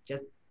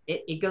 just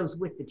it goes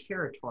with the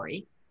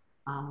territory.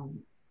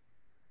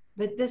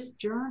 But this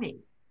journey,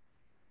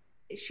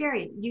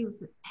 Sherry, you've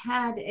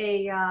had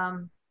a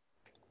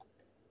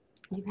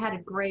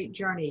great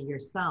journey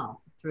yourself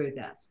through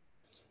this.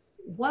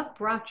 What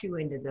brought you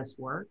into this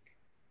work?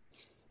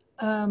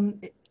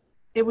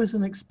 It was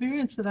an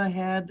experience that I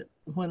had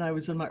when I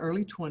was in my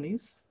early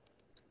 20s.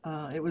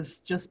 It was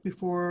just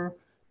before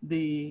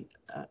the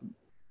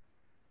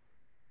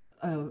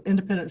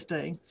Independence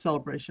Day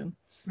celebration.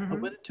 Mm-hmm. I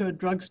went to a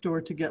drugstore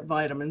to get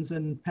vitamins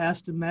and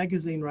passed a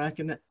magazine rack,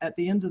 and at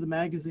the end of the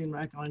magazine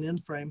rack on an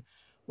end frame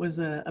was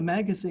a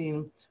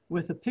magazine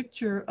with a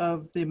picture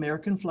of the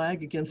American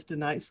flag against the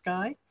night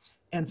sky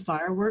and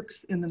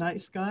fireworks in the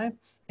night sky.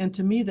 And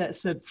to me, that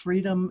said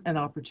freedom and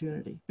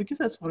opportunity, because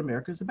that's what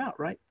America's about,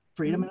 right?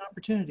 Freedom and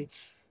opportunity.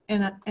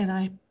 And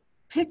I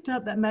picked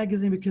up that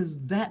magazine because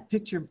that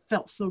picture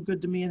felt so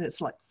good to me, and it's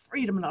like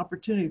freedom and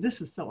opportunity.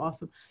 This is so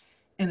awesome.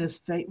 And as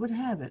fate would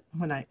have it,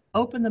 when I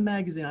opened the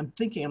magazine, I'm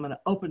thinking I'm going to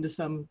open to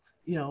some,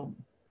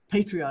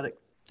 patriotic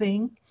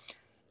thing.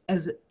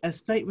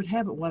 As fate would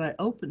have it, what I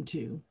opened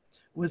to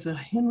was a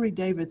Henry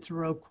David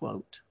Thoreau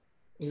quote.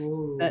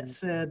 Ooh. That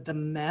said, "The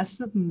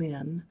mass of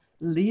men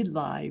lead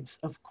lives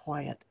of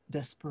quiet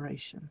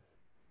desperation."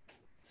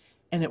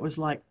 And it was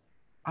like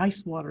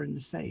ice water in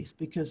the face,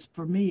 because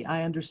for me,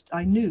 I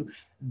knew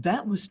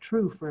that was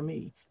true for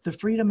me. The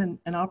freedom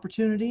and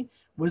opportunity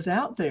was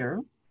out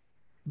there,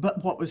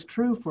 but what was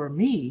true for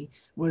me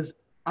was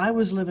I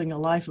was living a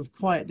life of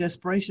quiet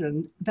desperation,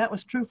 and that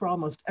was true for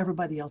almost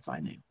everybody else I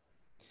knew.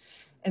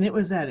 And it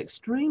was that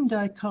extreme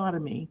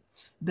dichotomy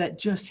that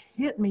just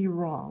hit me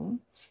wrong.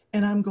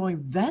 And I'm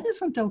going, that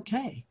isn't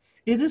okay.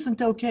 It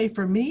isn't okay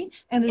for me,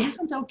 and it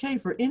isn't okay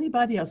for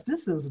anybody else.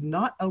 This is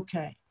not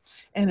okay.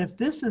 And if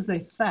this is a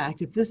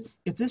fact, if this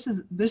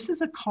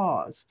is a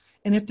cause,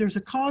 and if there's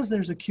a cause,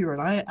 there's a cure,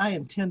 and I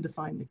intend to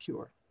find the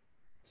cure.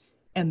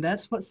 And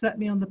that's what set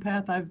me on the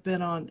path I've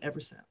been on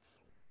ever since.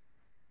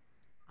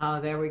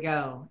 Oh, there we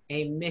go.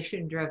 A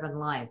mission-driven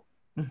life.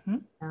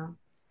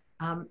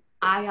 Mm-hmm.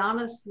 I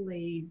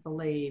honestly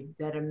believe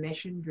that a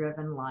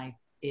mission-driven life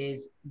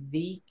is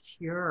the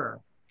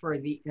cure for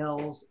the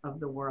ills of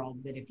the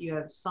world. That if you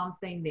have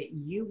something that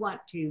you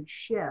want to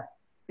shift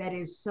that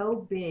is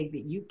so big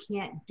that you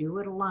can't do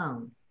it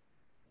alone,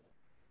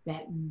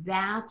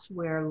 that's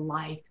where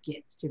life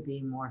gets to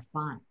be more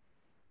fun.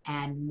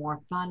 And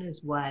more fun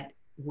is what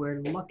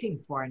we're looking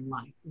for in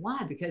life.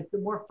 Why? Because the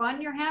more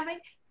fun you're having,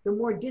 the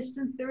more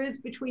distance there is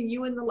between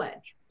you and the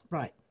ledge.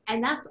 Right.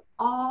 And that's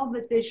all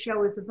that this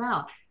show is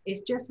about.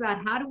 It's just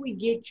about how do we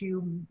get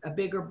you a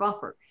bigger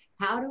buffer?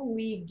 How do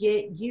we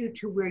get you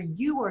to where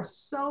you are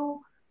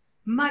so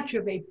much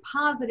of a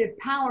positive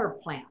power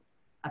plant,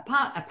 a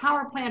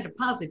power plant of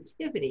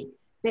positivity,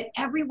 that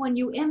everyone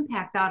you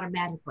impact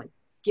automatically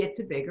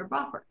gets a bigger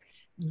buffer.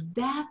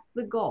 That's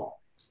the goal.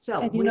 So,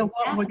 and you know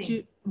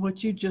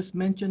what you just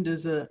mentioned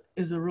is a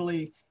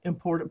really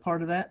important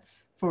part of that,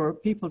 for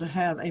people to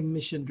have a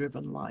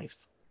mission-driven life.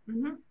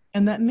 Mm-hmm.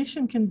 And that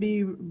mission can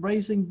be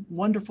raising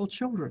wonderful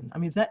children. I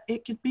mean, that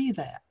it could be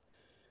that.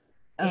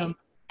 It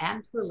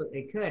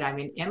absolutely could. I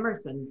mean,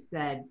 Emerson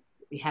said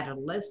he had a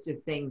list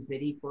of things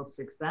that equal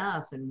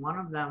success, and one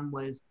of them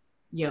was,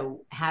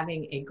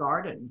 having a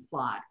garden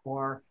plot,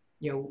 or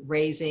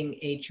raising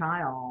a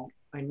child.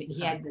 And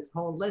he had this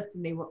whole list,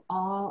 and they were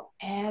all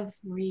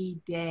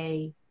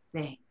everyday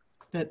things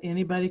that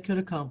anybody could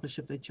accomplish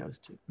if they chose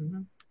to.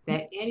 Mm-hmm.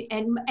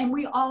 And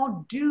we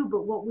all do,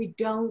 but what we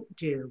don't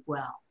do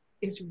well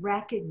is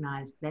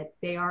recognize that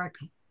they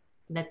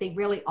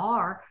really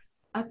are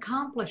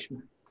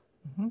accomplishments.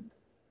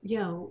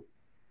 Mm-hmm.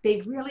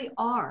 They really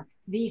are.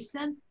 The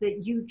sense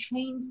that you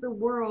change the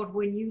world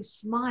when you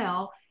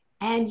smile,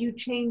 and you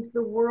change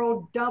the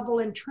world double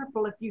and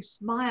triple if you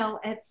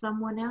smile at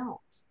someone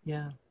else.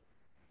 Yeah.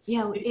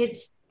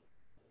 It's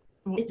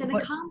an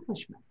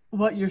accomplishment.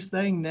 What you're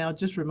saying now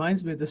just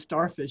reminds me of the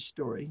starfish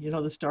story.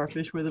 The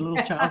starfish where the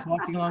little child's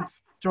walking along,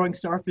 throwing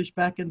starfish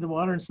back into the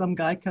water, and some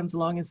guy comes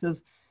along and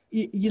says,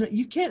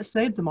 you can't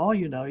save them all,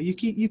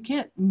 you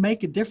can't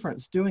make a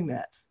difference doing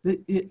that.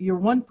 You're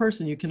one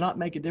person, you cannot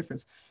make a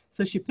difference.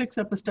 So she picks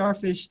up a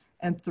starfish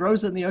and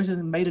throws it in the ocean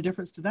and made a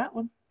difference to that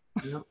one.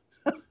 Yep.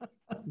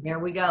 There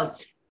we go.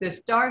 The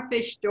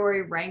starfish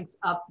story ranks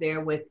up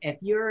there with, if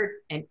you're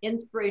an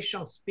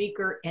inspirational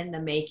speaker in the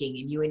making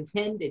and you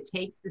intend to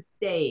take the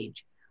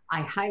stage,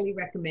 I highly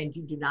recommend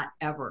you do not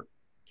ever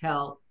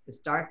tell the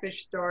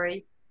starfish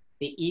story,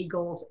 the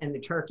eagles and the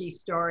turkey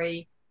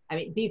story. I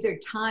mean, these are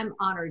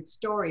time-honored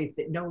stories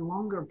that no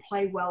longer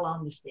play well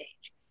on the stage.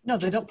 No,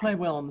 they don't play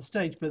well on the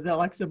stage, but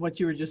like I said, what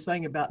you were just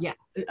saying about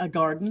a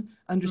garden,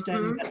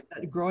 understanding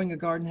that growing a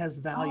garden has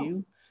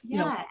value.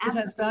 It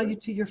has value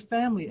to your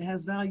family. It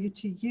has value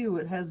to you.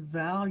 It has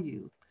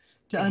value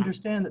to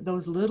understand that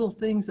those little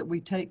things that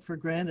we take for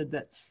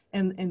granted,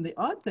 and the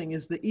odd thing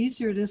is, the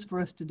easier it is for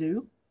us to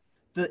do,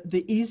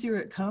 the easier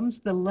it comes,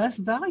 the less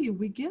value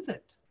we give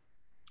it.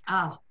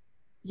 I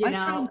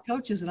train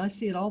coaches, and I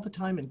see it all the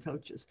time in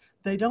coaches.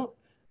 They don't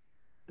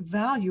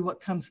value what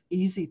comes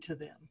easy to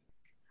them.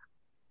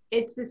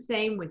 It's the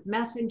same with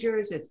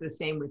messengers. It's the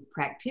same with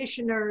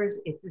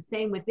practitioners. It's the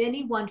same with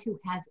anyone who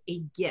has a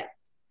gift.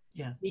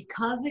 Yeah.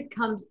 Because it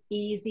comes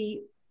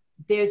easy,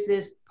 there's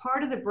this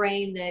part of the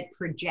brain that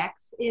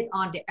projects it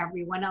onto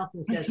everyone else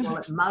and says, well,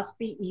 it must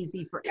be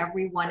easy for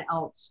everyone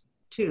else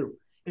too.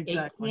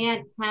 Exactly. It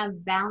can't have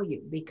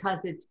value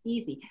because it's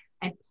easy.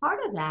 And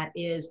part of that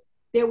is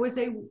there was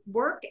a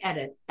work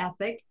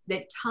ethic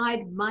that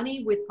tied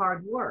money with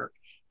hard work.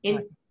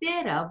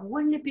 Instead of,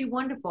 wouldn't it be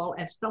wonderful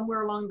if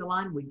somewhere along the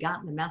line we'd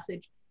gotten the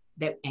message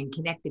and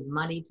connected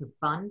money to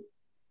fun?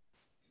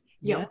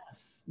 Yes.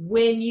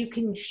 When you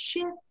can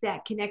shift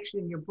that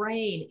connection in your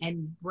brain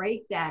and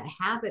break that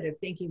habit of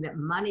thinking that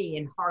money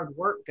and hard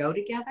work go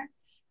together,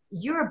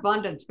 your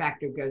abundance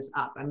factor goes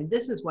up. I mean,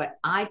 this is what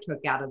I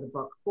took out of the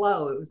book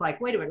Flow. It was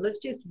like, wait a minute, let's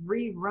just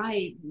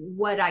rewrite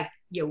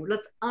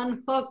let's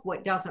unhook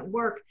what doesn't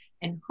work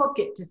and hook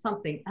it to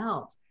something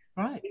else.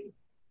 Right.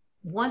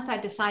 Once I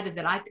decided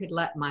that I could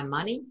let my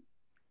money,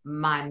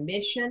 my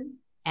mission,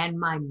 and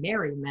my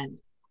merriment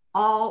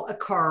all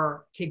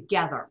occur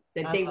together,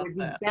 that they were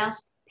the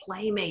best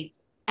playmates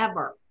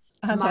ever,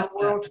 my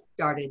world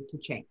started to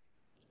change.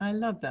 I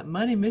love that.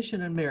 Money,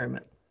 mission, and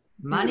merriment.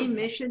 Money,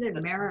 mission,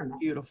 and merriment.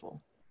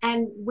 Beautiful.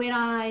 And when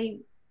I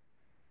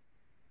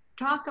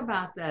talk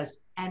about this,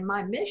 and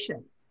my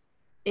mission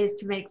is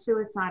to make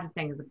suicide a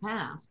thing of the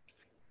past,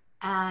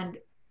 and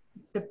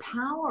the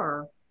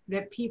power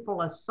that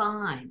people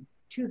assign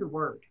to the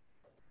word,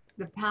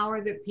 the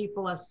power that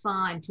people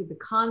assign to the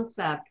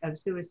concept of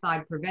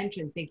suicide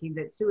prevention, thinking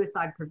that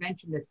suicide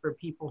prevention is for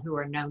people who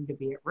are known to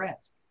be at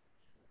risk.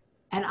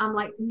 And I'm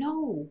like,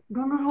 no,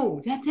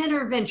 that's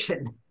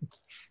intervention.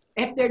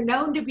 If they're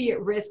known to be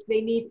at risk,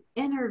 they need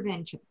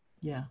intervention.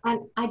 Yeah.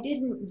 And I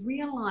didn't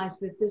realize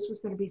that this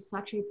was going to be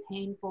such a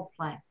painful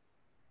place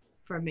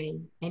for me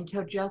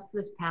until just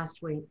this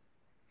past week,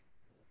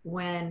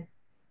 when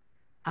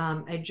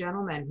a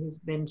gentleman who's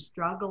been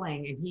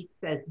struggling, and he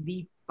says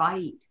the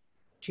fight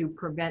to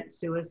prevent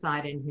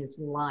suicide in his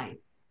life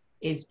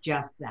is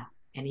just that.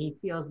 And he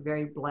feels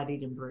very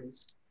bloodied and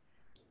bruised.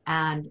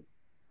 And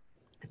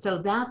so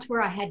that's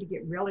where I had to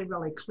get really,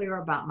 really clear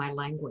about my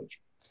language.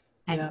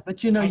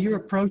 But your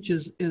approach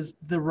is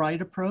the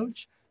right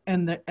approach.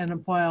 And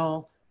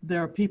while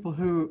there are people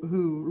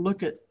who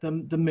look at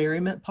the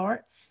merriment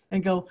part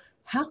and go,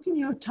 how can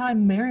you tie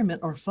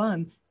merriment or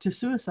fun to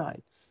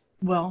suicide?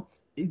 Well,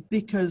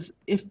 because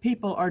if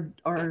people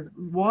are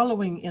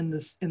wallowing in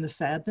the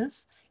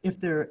sadness, if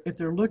they're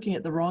looking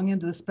at the wrong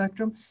end of the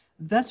spectrum,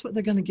 that's what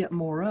they're going to get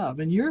more of.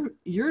 And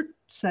you're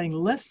saying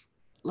let's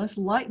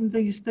lighten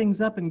these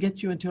things up and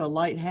get you into a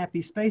light,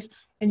 happy space,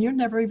 and you're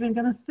never even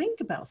going to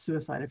think about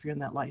suicide if you're in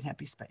that light,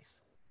 happy space.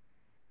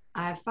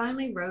 I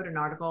finally wrote an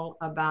article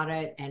about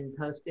it and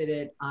posted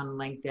it on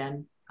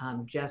LinkedIn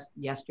just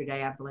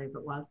yesterday, I believe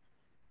it was.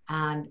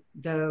 And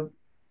the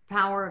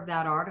power of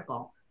that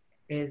article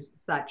is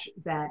such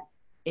that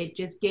it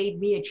just gave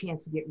me a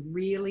chance to get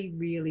really,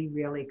 really,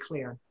 really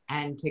clear.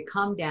 and to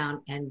come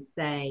down and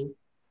say,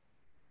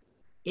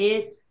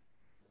 it's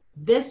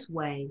this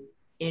way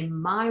in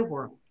my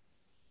world.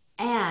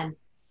 And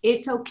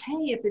it's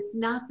okay if it's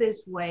not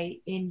this way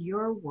in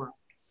your world.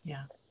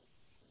 Yeah.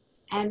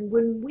 And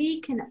when we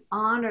can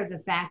honor the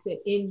fact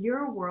that in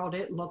your world,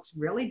 it looks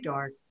really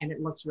dark and it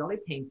looks really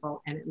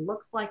painful and it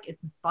looks like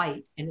it's a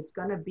fight and it's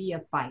going to be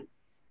a fight.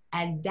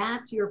 And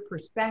that's your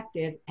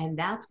perspective and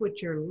that's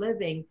what you're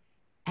living.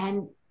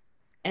 And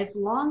as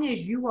long as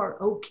you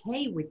are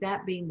okay with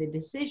that being the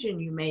decision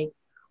you make,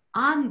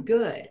 I'm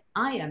good.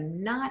 I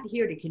am not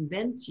here to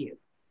convince you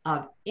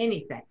of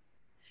anything.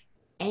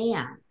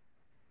 And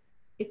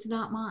it's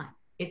not mine.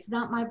 It's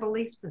not my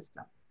belief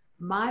system.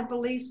 My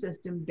belief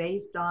system,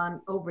 based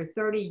on over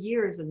 30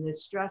 years in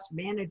this stress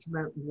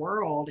management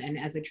world and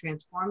as a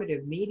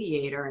transformative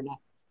mediator, and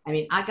I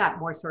mean, I got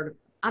more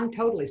I'm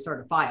totally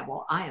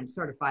certifiable. I am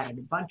certified in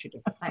a bunch of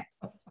different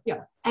things.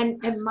 Yeah.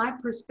 And my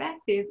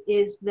perspective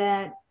is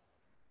that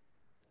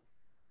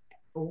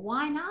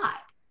why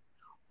not?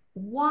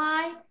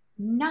 Why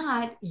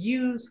not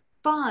use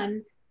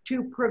fun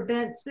to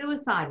prevent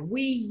suicide?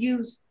 We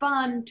use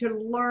fun to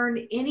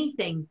learn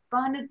anything.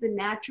 Fun is the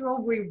natural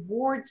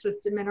reward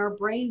system in our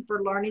brain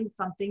for learning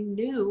something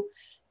new.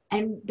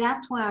 And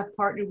that's why I've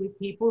partnered with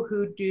people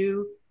who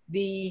do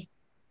the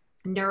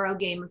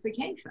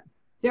neurogamification.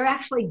 They're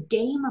actually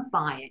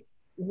gamifying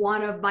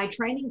one of my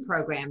training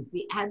programs,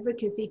 the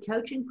advocacy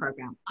coaching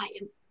program. I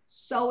am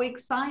so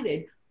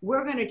excited.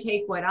 We're going to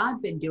take what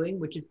I've been doing,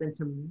 which has been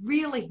some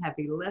really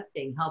heavy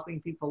lifting, helping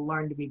people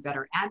learn to be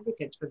better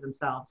advocates for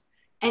themselves,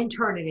 and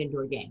turn it into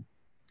a game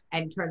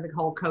and turn the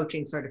whole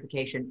coaching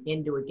certification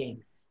into a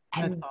game.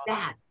 And awesome.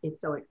 That is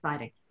so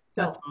exciting.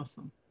 So that's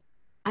awesome.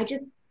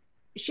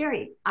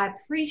 Sherry, I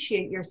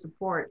appreciate your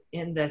support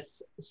in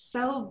this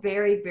so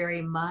very,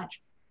 very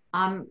much.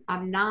 I'm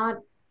not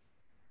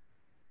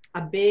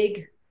a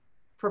big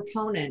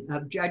proponent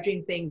of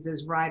judging things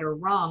as right or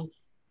wrong.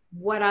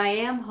 What I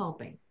am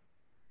hoping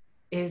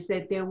is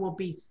that there will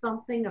be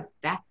something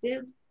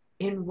effective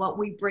in what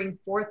we bring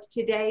forth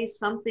today,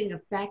 something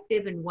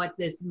effective in what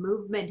this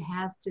movement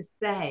has to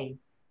say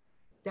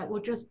that will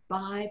just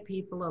buy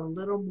people a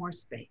little more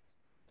space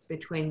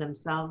between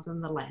themselves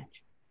and the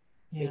ledge.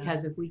 Yeah.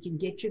 Because if we can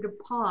get you to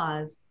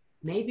pause,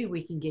 maybe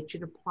we can get you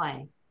to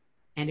play.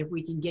 And if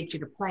we can get you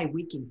to play,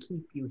 we can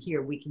keep you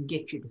here. We can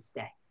get you to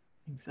stay.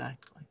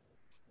 Exactly.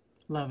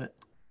 Love it.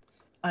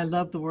 I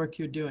love the work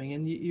you're doing.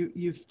 And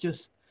you've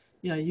just,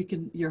 you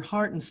can, your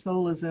heart and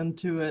soul is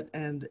into it.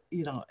 And,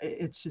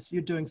 it's just,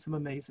 you're doing some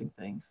amazing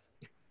things.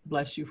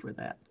 Bless you for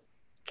that.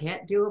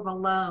 Can't do it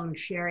alone,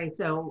 Sherry.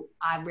 So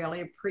I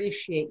really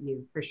appreciate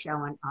you for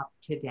showing up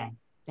today.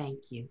 Thank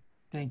you.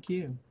 Thank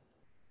you.